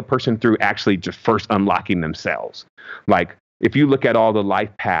we take a person through actually just first unlocking themselves. Like if you look at all the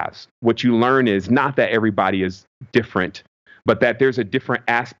life paths, what you learn is not that everybody is different, but that there's a different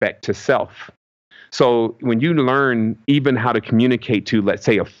aspect to self. So when you learn even how to communicate to, let's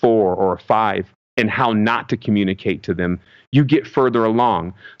say, a 4 or a 5 and how not to communicate to them, you get further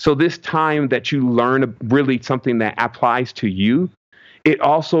along. So this time that you learn really something that applies to you, it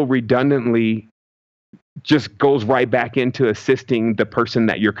also redundantly just goes right back into assisting the person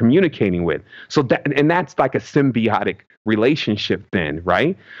that you're communicating with. So that's like a symbiotic relationship then,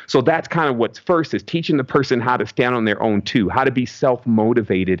 right? So that's kind of what's first is teaching the person how to stand on their own too, how to be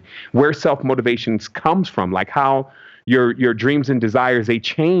self-motivated, where self-motivation comes from, like how your dreams and desires, they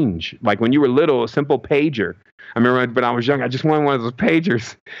change. Like when you were little, a simple pager. I remember when I was young, I just wanted one of those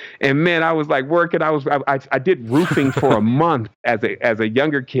pagers, and man, I was like working. I did roofing for a month as a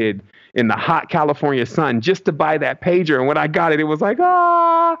younger kid in the hot California sun just to buy that pager. And when I got it, it was like,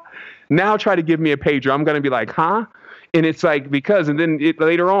 now try to give me a pager. I'm going to be like, huh? And it's like, because, and then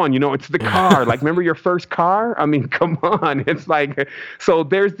later on, it's the car. Like, remember your first car? I mean, come on. It's like, so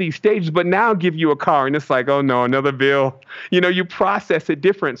there's these stages, but now I'll give you a car. And it's like, oh no, another bill. You process it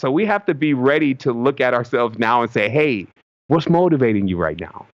different. So we have to be ready to look at ourselves now and say, hey, what's motivating you right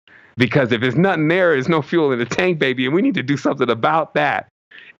now? Because if there's nothing there, there's no fuel in the tank, baby. And we need to do something about that.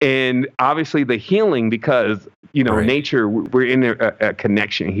 And obviously the healing, because, right. Nature, we're in a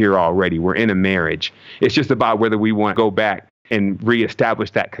connection here already. We're in a marriage. It's just about whether we want to go back and reestablish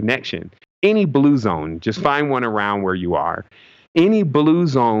that connection. Any blue zone, just find one around where you are. Any blue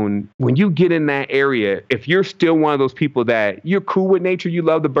zone, when you get in that area, if you're still one of those people that you're cool with nature, you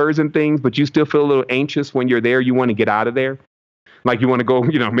love the birds and things, but you still feel a little anxious when you're there, you want to get out of there. Like you want to go,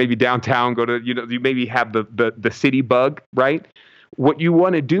 maybe downtown, go to, you maybe have the city bug, right? What you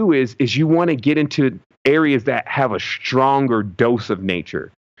want to do is you want to get into areas that have a stronger dose of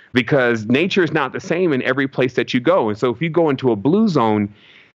nature, because nature is not the same in every place that you go. And so if you go into a blue zone,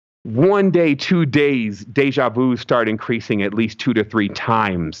 1 day, 2 days, deja vu start increasing at least 2 to 3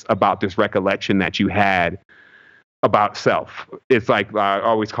 times about this recollection that you had about self. It's like I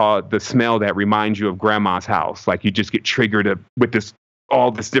always call it the smell that reminds you of grandma's house. Like you just get triggered with all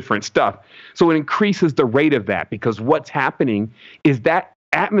this different stuff. So it increases the rate of that, because what's happening is that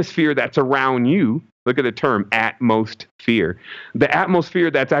atmosphere that's around you, look at the term atmosphere, the atmosphere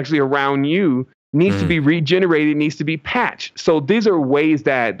that's actually around you needs to be regenerated, needs to be patched. So these are ways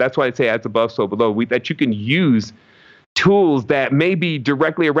that's why I say as above, so below, that you can use tools that may be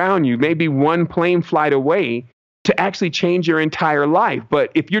directly around you, maybe one plane flight away, to actually change your entire life. But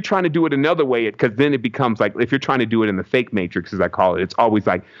if you're trying to do it another way, because then it becomes like, if you're trying to do it in the fake matrix, as I call it, it's always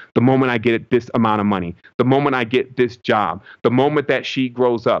like the moment I get this amount of money, the moment I get this job, the moment that she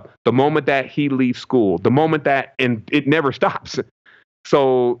grows up, the moment that he leaves school, the moment that, and it never stops.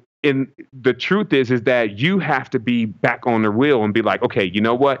 So the truth is that you have to be back on the wheel and be like, okay, you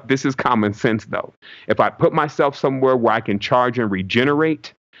know what? This is common sense though. If I put myself somewhere where I can charge and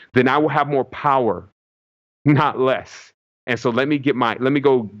regenerate, then I will have more power, not less. And so let me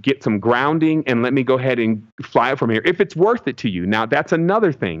go get some grounding, and let me go ahead and fly from here if it's worth it to you. Now, that's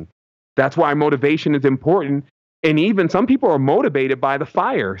another thing. That's why motivation is important. And even some people are motivated by the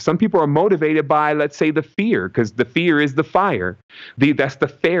fire. Some people are motivated by, let's say, the fear, because the fear is the fire. That's the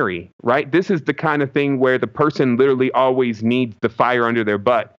fairy, right? This is the kind of thing where the person literally always needs the fire under their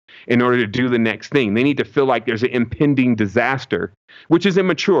butt in order to do the next thing. They need to feel like there's an impending disaster, which is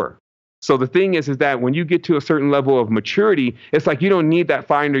immature. So the thing is that when you get to a certain level of maturity, it's like you don't need that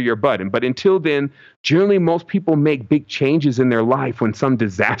fire under your butt. But until then, generally, most people make big changes in their life when some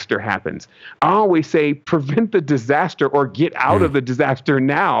disaster happens. I always say prevent the disaster or get out of the disaster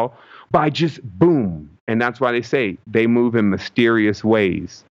now by just boom. And that's why they say they move in mysterious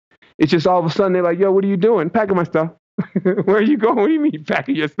ways. It's just all of a sudden they're like, yo, what are you doing? Packing my stuff. Where are you going? What do you mean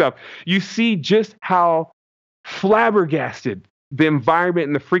packing your stuff? You see just how flabbergasted the environment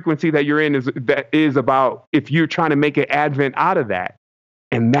and the frequency that you're in is about if you're trying to make an advent out of that.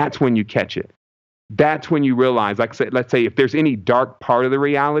 And that's when you catch it. That's when you realize, like I said, let's say if there's any dark part of the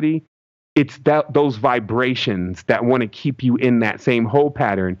reality, it's those vibrations that want to keep you in that same whole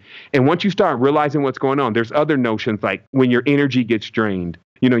pattern. And once you start realizing what's going on, there's other notions like when your energy gets drained.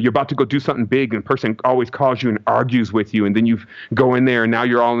 You're about to go do something big and the person always calls you and argues with you. And then you go in there and now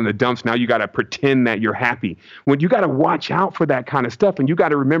you're all in the dumps. Now you got to pretend that you're happy. When you got to watch out for that kind of stuff. And you got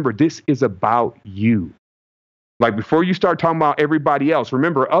to remember, this is about you. Like before you start talking about everybody else,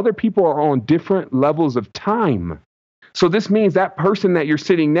 remember other people are on different levels of time. So this means that person that you're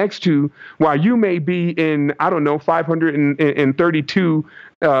sitting next to, while you may be in, I don't know, 532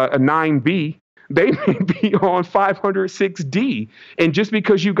 9B, they may be on 506D. And just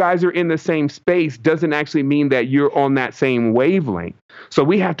because you guys are in the same space doesn't actually mean that you're on that same wavelength. So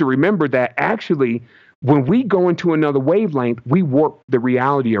we have to remember that actually, when we go into another wavelength, we warp the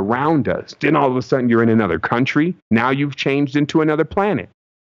reality around us. Then all of a sudden you're in another country. Now you've changed into another planet.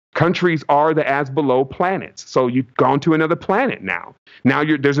 Countries are the as below planets. So you've gone to another planet now. Now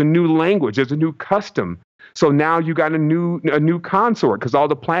there's a new language, there's a new custom. So now you got a new consort because all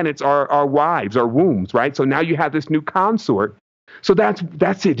the planets are wives, are wombs, right? So now you have this new consort. So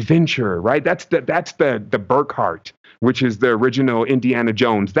that's adventure, right? That's the Burkhart, which is the original Indiana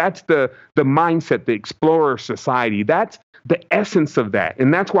Jones. That's the mindset, the explorer society. That's the essence of that.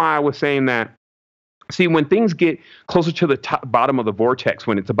 And that's why I was saying that. See, when things get closer to the bottom of the vortex,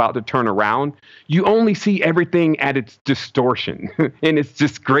 when it's about to turn around, you only see everything at its distortion and its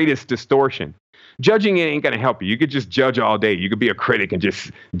just greatest distortion. Judging it ain't going to help you. You could just judge all day. You could be a critic and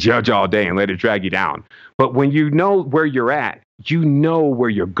just judge all day and let it drag you down. But when you know where you're at, you know where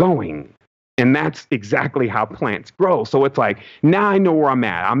you're going. And that's exactly how plants grow. So it's like, now I know where I'm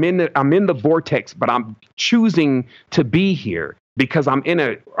at. I'm in the vortex, but I'm choosing to be here because I'm in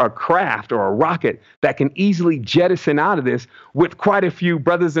a craft or a rocket that can easily jettison out of this with quite a few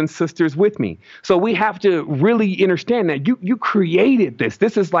brothers and sisters with me. So we have to really understand that you created this.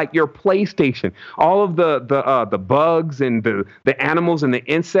 This is like your PlayStation. All of the bugs and the animals and the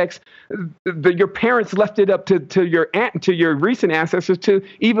insects, your parents left it up to your recent ancestors to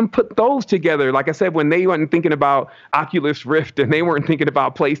even put those together. Like I said, when they weren't thinking about Oculus Rift and they weren't thinking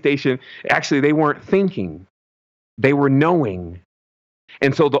about PlayStation, actually they weren't thinking. They were knowing.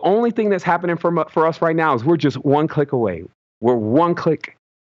 And so the only thing that's happening for us right now is we're just one click away. We're one click.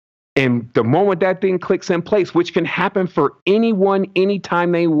 And the moment that thing clicks in place, which can happen for anyone,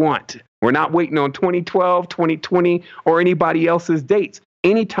 anytime they want. We're not waiting on 2012, 2020, or anybody else's dates.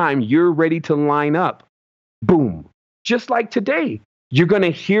 Anytime you're ready to line up, boom. Just like today, you're going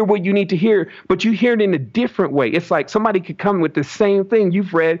to hear what you need to hear, but you hear it in a different way. It's like somebody could come with the same thing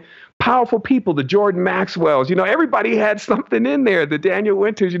you've read. Powerful people, the Jordan Maxwells, everybody had something in there, the Daniel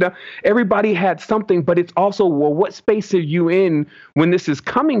Winters, everybody had something, but it's also, well, what space are you in when this is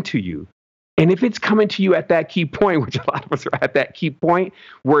coming to you? And if it's coming to you at that key point, which a lot of us are at that key point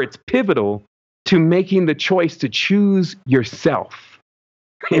where it's pivotal to making the choice to choose yourself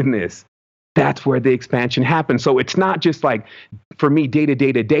in this, that's where the expansion happens. So it's not just like, for me,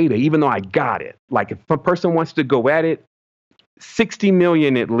 data, even though I got it. Like if a person wants to go at it, 60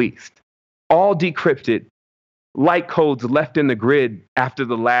 million at least, all decrypted, light codes left in the grid after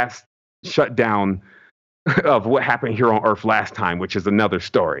the last shutdown of what happened here on Earth last time, which is another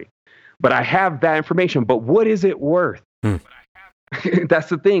story. But I have that information. But what is it worth? That's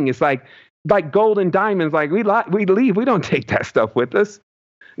the thing. It's like gold and diamonds. Like we leave. We don't take that stuff with us.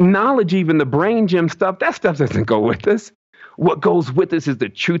 Knowledge, even the brain gem stuff, that stuff doesn't go with us. What goes with us is the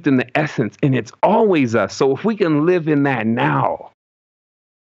truth and the essence, and it's always us. So if we can live in that now,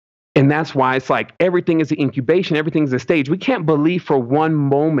 and that's why it's like everything is an incubation, everything's a stage. We can't believe for one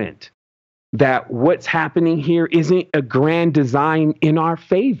moment that what's happening here isn't a grand design in our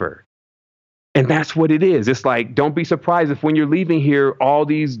favor. And that's what it is. It's like, don't be surprised if when you're leaving here, all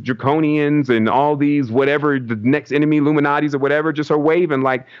these draconians and all these whatever, the next enemy Illuminatis or whatever, just are waving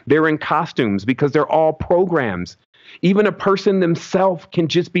like they're in costumes because they're all programs. Even a person themselves can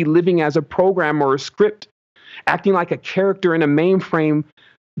just be living as a program or a script, acting like a character in a mainframe,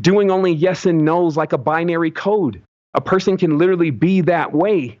 doing only yes and no's like a binary code. A person can literally be that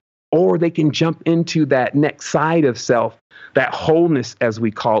way, or they can jump into that next side of self, that wholeness, as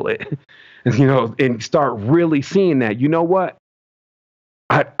we call it, and start really seeing that, you know what?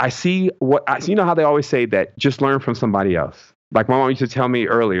 I see what I see. You know how they always say that just learn from somebody else. Like my mom used to tell me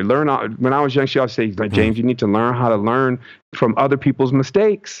earlier, when I was young, she always said, like, James, you need to learn how to learn from other people's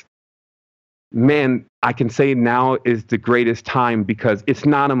mistakes. Man, I can say now is the greatest time because it's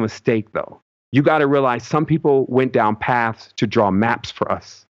not a mistake, though. You got to realize some people went down paths to draw maps for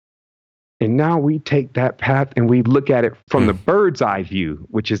us. And now we take that path and we look at it from the bird's eye view,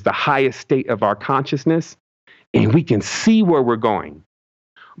 which is the highest state of our consciousness, and we can see where we're going.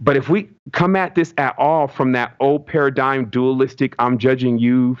 But if we come at this at all from that old paradigm, dualistic, I'm judging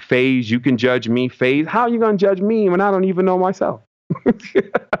you phase, you can judge me phase, how are you going to judge me when I don't even know myself?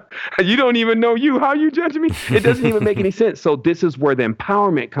 You don't even know you. How you judge me? It doesn't even make any sense. So this is where the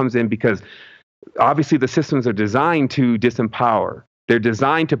empowerment comes in, because obviously the systems are designed to disempower. They're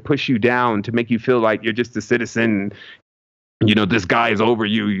designed to push you down, to make you feel like you're just a citizen. You know, this guy is over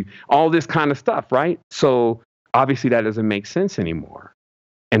you, all this kind of stuff, right? So obviously that doesn't make sense anymore.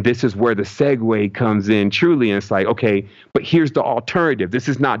 And this is where the segue comes in truly. And it's like, okay, but here's the alternative. This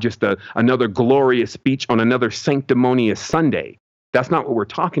is not just another glorious speech on another sanctimonious Sunday. That's not what we're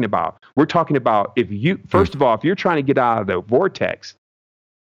talking about. We're talking about first of all, if you're trying to get out of the vortex,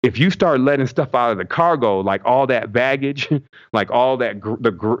 if you start letting stuff out of the cargo, like all that baggage, like all that,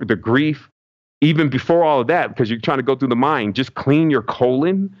 the grief, even before all of that, because you're trying to go through the mind, just clean your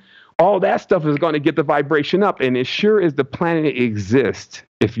colon. All that stuff is going to get the vibration up. And as sure as the planet exists,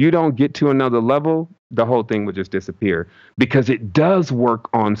 if you don't get to another level, the whole thing would just disappear, because it does work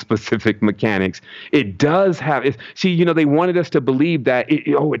on specific mechanics. It does have it. See, you know, they wanted us to believe that,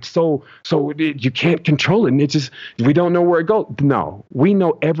 it's so you can't control it. And it's just, we don't know where it goes. No, we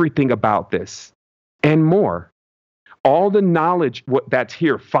know everything about this and more. All the knowledge that's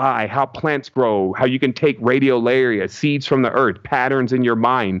here, how plants grow, how you can take radiolaria, seeds from the earth, patterns in your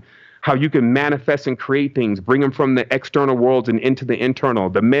mind, how you can manifest and create things, bring them from the external worlds and into the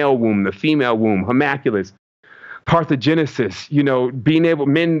internal, the male womb, the female womb, homunculus, parthenogenesis, you know, being able,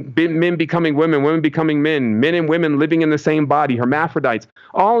 men becoming women, women becoming men and women living in the same body, hermaphrodites.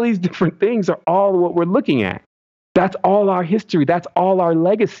 All these different things are all what we're looking at. That's all our history. That's all our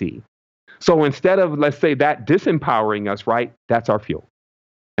legacy. So instead of, let's say, that disempowering us, right, that's our fuel.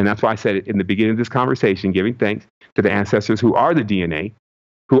 And that's why I said it in the beginning of this conversation, giving thanks to the ancestors who are the DNA,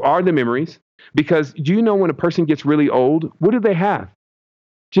 who are the memories. Because do you know when a person gets really old, what do they have?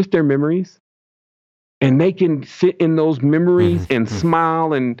 Just their memories. And they can sit in those memories and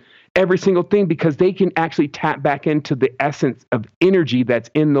smile and every single thing, because they can actually tap back into the essence of energy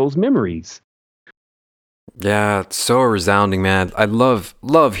that's in those memories. Yeah, it's so resounding, man. I love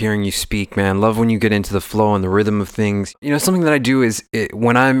hearing you speak, man. Love when you get into the flow and the rhythm of things. You know, something that I do is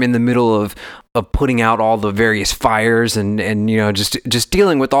when I'm in the middle of putting out all the various fires and you know, just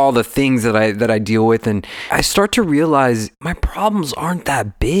dealing with all the things that I deal with, and I start to realize my problems aren't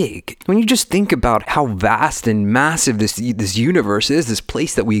that big. When you just think about how vast and massive this universe is, this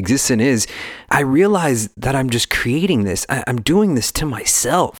place that we exist in is, I realize that I'm just creating this. I'm doing this to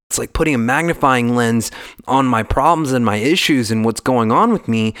myself. It's like putting a magnifying lens on my problems and my issues and what's going on with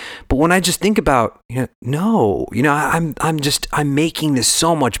me. But when I just think about, I'm making this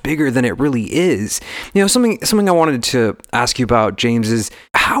so much bigger than it really is. You know, something I wanted to ask you about, James, is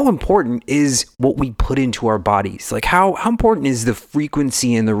how important is what we put into our bodies? Like how important is the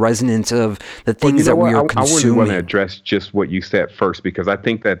frequency and the resonance of the things that we are consuming? I wouldn't want to address just what you said first, because I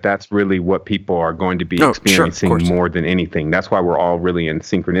think that that's really what people are going to be experiencing more than anything. That's why we're all really in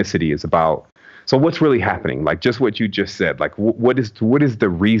synchronicity, is about, so what's really happening? Like just what you just said, like what is the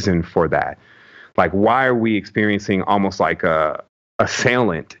reason for that? Like, why are we experiencing almost like a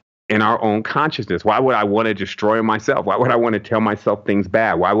assailant in our own consciousness? Why would I want to destroy myself? Why would I want to tell myself things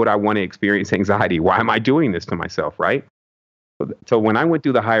bad? Why would I want to experience anxiety? Why am I doing this to myself, right? So when I went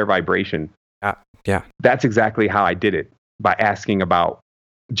through the higher vibration, that's exactly how I did it, by asking about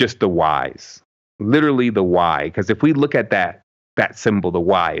just the whys, literally the why. Because if we look at that symbol, the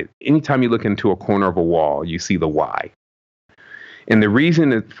why, anytime you look into a corner of a wall, you see the why. And the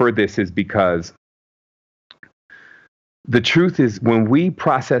reason for this is because the truth is, when we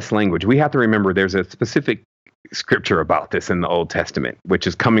process language, we have to remember there's a specific scripture about this in the Old Testament, which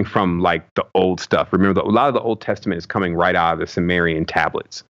is coming from like the old stuff. Remember, a lot of the Old Testament is coming right out of the Sumerian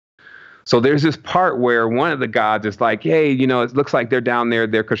tablets. So there's this part where one of the gods is like, hey, you know, it looks like they're down there,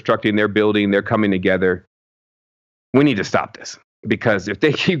 they're constructing, they're building, they're coming together. We need to stop this, because if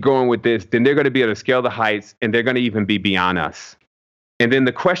they keep going with this, then they're going to be able to scale the heights, and they're going to even be beyond us. And then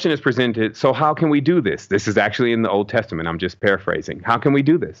the question is presented, so how can we do this? This is actually in the Old Testament. I'm just paraphrasing. How can we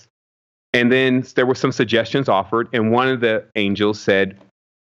do this? And then there were some suggestions offered, and one of the angels said,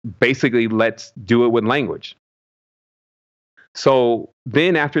 basically, let's do it with language. So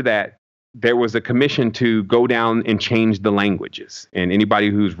then after that, there was a commission to go down and change the languages. And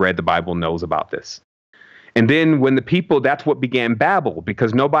anybody who's read the Bible knows about this. And then when the people, that's what began babble,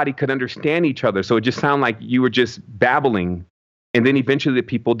 because nobody could understand each other. So it just sounded like you were just babbling. And then eventually the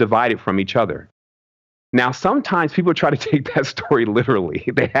people divided from each other. Now, sometimes people try to take that story literally.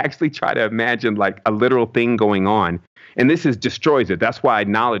 They actually try to imagine like a literal thing going on. And this destroys it. That's why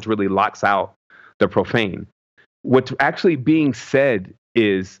knowledge really locks out the profane. What's actually being said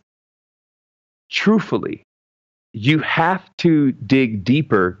is, truthfully, you have to dig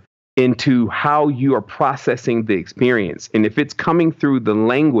deeper into how you are processing the experience. And if it's coming through the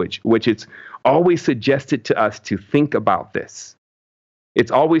language, which it's always suggested to us to think about this.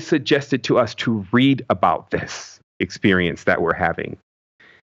 It's always suggested to us to read about this. experience that we're having.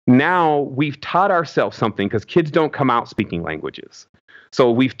 Now we've taught ourselves something, because kids don't come out speaking languages. So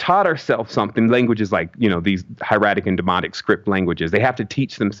we've taught ourselves something, languages like, these hieratic and demotic script languages. They have to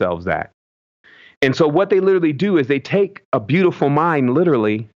teach themselves that. And so what they literally do is they take a beautiful mind,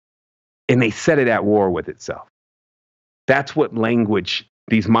 literally, and they set it at war with itself. That's what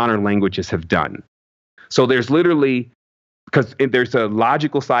these modern languages have done. So there's literally, because there's a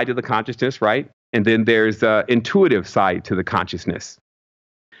logical side to the consciousness, right? And then there's an intuitive side to the consciousness.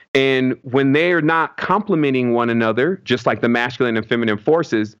 And when they're not complementing one another, just like the masculine and feminine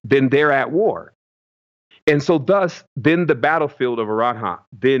forces, then they're at war. And so thus, then the battlefield of Arahat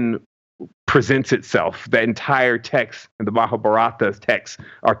then presents itself. The entire text and the Mahabharata's texts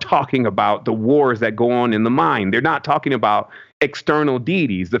are talking about the wars that go on in the mind. They're not talking about external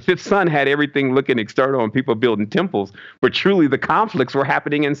deities. The fifth son had everything looking external and people building temples, but truly the conflicts were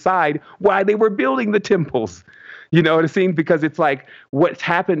happening inside while they were building the temples. You know what I'm saying? Because it's like what's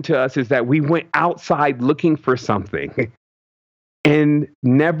happened to us is that we went outside looking for something and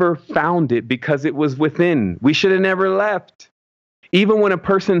never found it because it was within. We should have never left. Even when a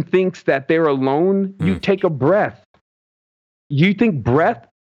person thinks that they're alone, you take a breath. You think breath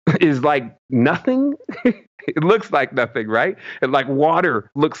is like nothing? It looks like nothing, right? And like water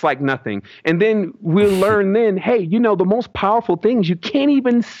looks like nothing. And then we'll learn then, hey, the most powerful things you can't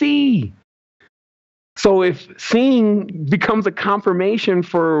even see. So if seeing becomes a confirmation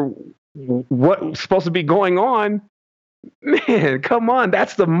for what's supposed to be going on, man, come on,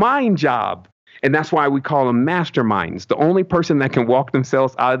 that's the mind job. And that's why we call them masterminds. The only person that can walk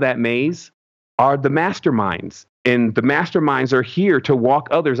themselves out of that maze are the masterminds. And the masterminds are here to walk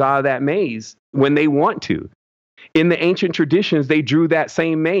others out of that maze when they want to. In the ancient traditions, they drew that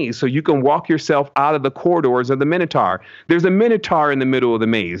same maze so you can walk yourself out of the corridors of the Minotaur. There's a Minotaur in the middle of the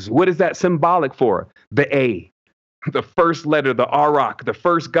maze. What is that symbolic for? The A, the first letter, the Arak, the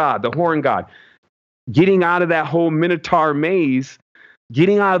first god, the horn god. Getting out of that whole Minotaur maze,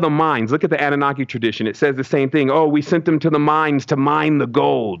 getting out of the mines. Look at the Anunnaki tradition. It says the same thing. Oh, we sent them to the mines to mine the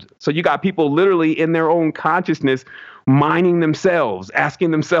gold. So you got people literally in their own consciousness mining themselves,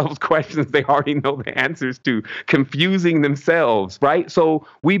 asking themselves questions they already know the answers to, confusing themselves, right? So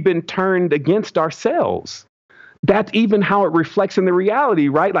we've been turned against ourselves. That's even how it reflects in the reality,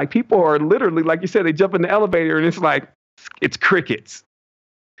 right? Like people are literally, like you said, they jump in the elevator and it's crickets.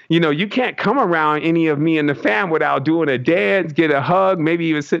 You can't come around any of me and the fam without doing a dance, get a hug, maybe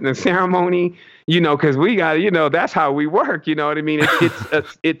even sit in a ceremony, because we got, that's how we work. You know what I mean?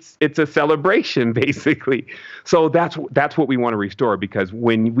 It's a celebration, basically. So that's what we want to restore, because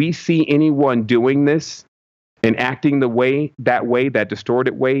when we see anyone doing this and acting that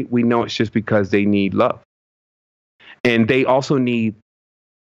distorted way, we know it's just because they need love. And they also need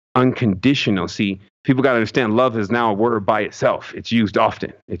unconditional. See, people got to understand love is now a word by itself. It's used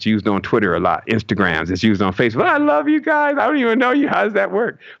often. It's used on Twitter a lot, Instagrams. It's used on Facebook. I love you guys. I don't even know you. How does that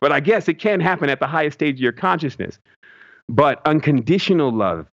work? But I guess it can happen at the highest stage of your consciousness. But unconditional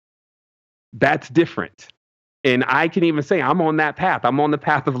love, that's different. And I can even say I'm on that path. I'm on the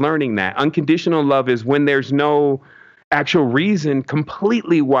path of learning that. Unconditional love is when there's no actual reason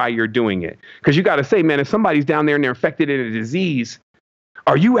completely why you're doing it. Because you got to say, man, if somebody's down there and they're infected in a disease,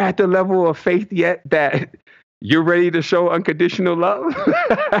 are you at the level of faith yet that you're ready to show unconditional love?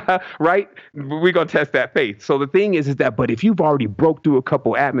 Right? We're going to test that faith. So the thing is that, but if you've already broke through a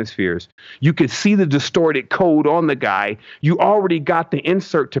couple atmospheres, you could see the distorted code on the guy. You already got the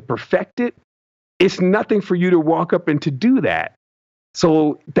insert to perfect it. It's nothing for you to walk up and to do that.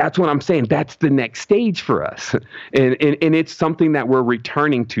 So that's what I'm saying. That's the next stage for us. And it's something that we're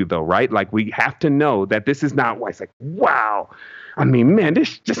returning to, though, right? Like we have to know that this is not why it's like, wow. I mean, man,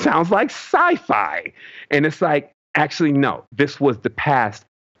 this just sounds like sci-fi. And it's like, actually, no, this was the past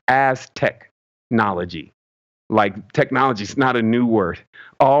as technology. Like technology is not a new word.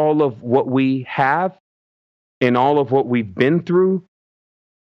 All of what we have and all of what we've been through,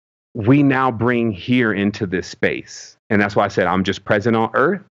 we now bring here into this space. And that's why I said I'm just present on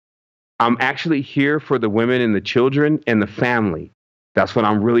Earth. I'm actually here for the women and the children and the family. That's what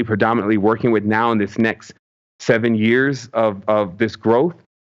I'm really predominantly working with now in this next 7 years of this growth,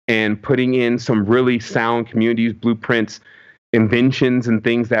 and putting in some really sound communities, blueprints, inventions, and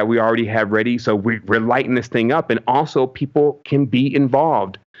things that we already have ready. So we're lighting this thing up, and also people can be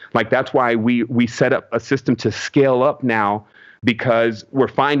involved. Like that's why we set up a system to scale up now, because we're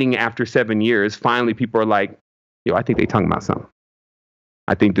finding after 7 years, finally people are like, yo, I think they talking about something.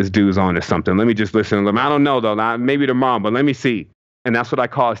 I think this dude's on to something. Let me just listen to them. I don't know though, maybe tomorrow, but let me see. And that's what I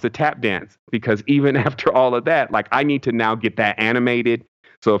call it's the tap dance, because even after all of that, like I need to now get that animated,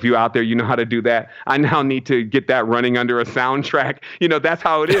 So if you're out there, you know how to do that. I now need to get that running under a soundtrack. That's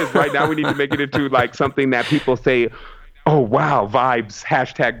how it is. Right now we need to make it into like something that people say, oh, wow, vibes,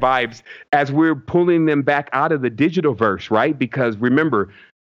 hashtag vibes, as we're pulling them back out of the digital verse, right? Because remember,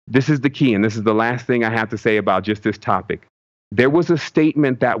 this is the key, and this is the last thing I have to say about just this topic. There was a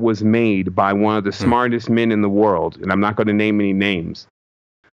statement that was made by one of the smartest men in the world, and I'm not going to name any names,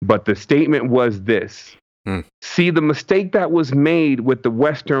 but the statement was this. See, the mistake that was made with the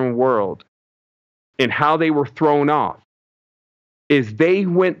Western world and how they were thrown off is they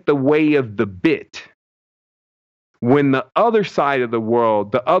went the way of the bit when the other side of the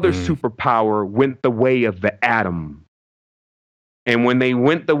world, the other superpower, went the way of the atom. And when they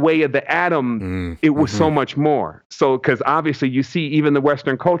went the way of the atom, it was so much more. So, because obviously you see even the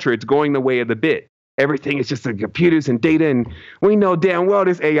Western culture, it's going the way of the bit. Everything is just the computers and data. And we know damn well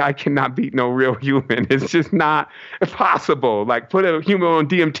this AI cannot beat no real human. It's just not possible. Like put a human on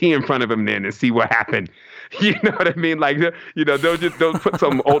DMT in front of him then and see what happened. You know what I mean? Like, they'll put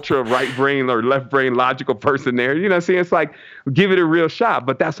some ultra right brain or left brain logical person there. You know what I'm saying? It's like, give it a real shot.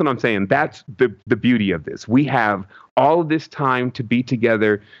 But that's what I'm saying. That's the beauty of this. We have all of this time to be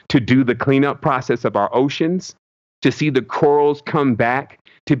together, to do the cleanup process of our oceans, to see the corals come back,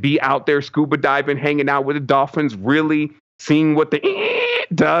 to be out there scuba diving, hanging out with the dolphins, really seeing what the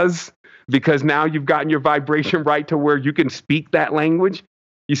does, because now you've gotten your vibration right to where you can speak that language.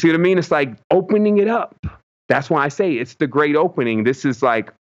 You see what I mean? It's like opening it up. That's why I say it's the great opening. This is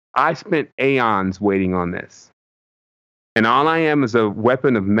like, I spent aeons waiting on this. And all I am is a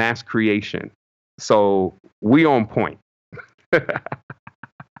weapon of mass creation. So we on point.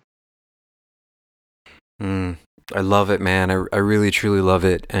 I love it, man. I really, truly love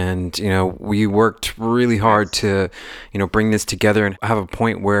it. And, we worked really hard to, bring this together and have a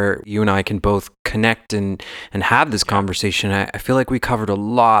point where you and I can both connect and have this conversation. I feel like we covered a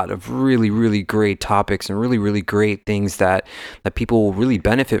lot of really, really great topics and really, really great things that people will really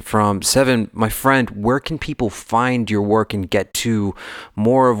benefit from. Sevan, my friend, where can people find your work and get to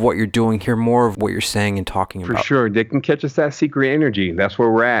more of what you're doing, hear more of what you're saying and talking about? For sure. They can catch us at Secret Energy. That's where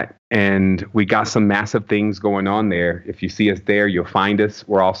we're at. And we got some massive things going on there. If you see us there, you'll find us.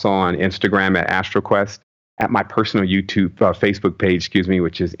 We're also on Instagram at AstroQuest, at my personal Facebook page,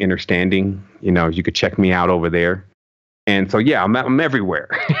 which is Understanding. You could check me out over there. And so, yeah, I'm everywhere.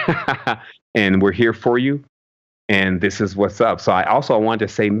 And we're here for you. And this is what's up. So I wanted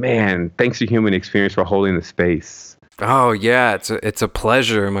to say, man, thanks to Human Experience for holding the space. Oh, yeah, it's a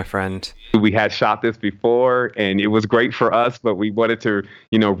pleasure, my friend. We had shot this before and it was great for us, but we wanted to,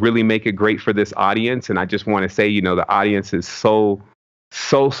 really make it great for this audience. And I just want to say, the audience is so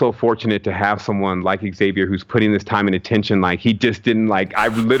fortunate to have someone like Xavier who's putting this time and attention. Like he just didn't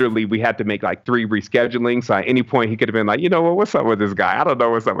we had to make like 3 reschedulings. So at any point he could have been like, what's up with this guy? I don't know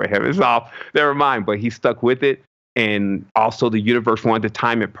what's up with him. It's off. Never mind. But he stuck with it. And also the universe wanted to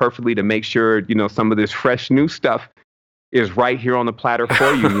time it perfectly to make sure, some of this fresh new stuff is right here on the platter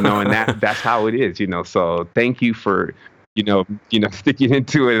for you, and that's how it is, So thank you for, sticking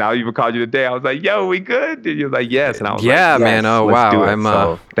into it. I even called you today. I was like, "Yo, we good?" And you're like, "Yes." And I was yeah, like, man. Oh, wow.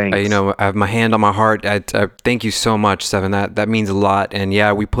 I'm, thanks. I have my hand on my heart. I thank you so much, Sevan. That means a lot. And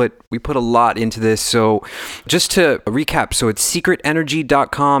yeah, we put a lot into this. So just to recap, so it's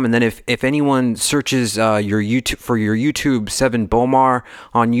secretenergy.com. And then if anyone searches your YouTube, Sevan Bomar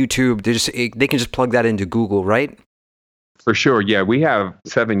on YouTube, they can just plug that into Google, right? For sure. Yeah, we have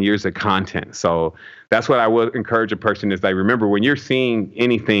 7 years of content. So that's what I would encourage a person is remember, when you're seeing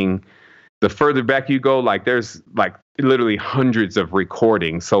anything, the further back you go, there's literally hundreds of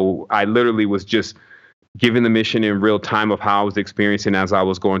recordings. So I literally was just given the mission in real time of how I was experiencing as I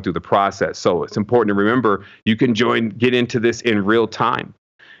was going through the process. So it's important to remember you can get into this in real time.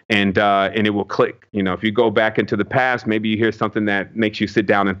 And it will click. If you go back into the past, maybe you hear something that makes you sit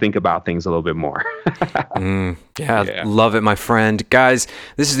down and think about things a little bit more. Yeah, love it, my friend. Guys,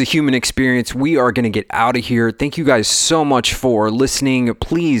 this is the Human Experience. We are going to get out of here. Thank you guys so much for listening.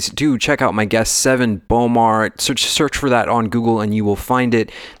 Please do check out my guest, Sevan Bomar. Search for that on Google and you will find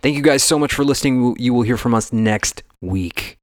it. Thank you guys so much for listening. You will hear from us next week.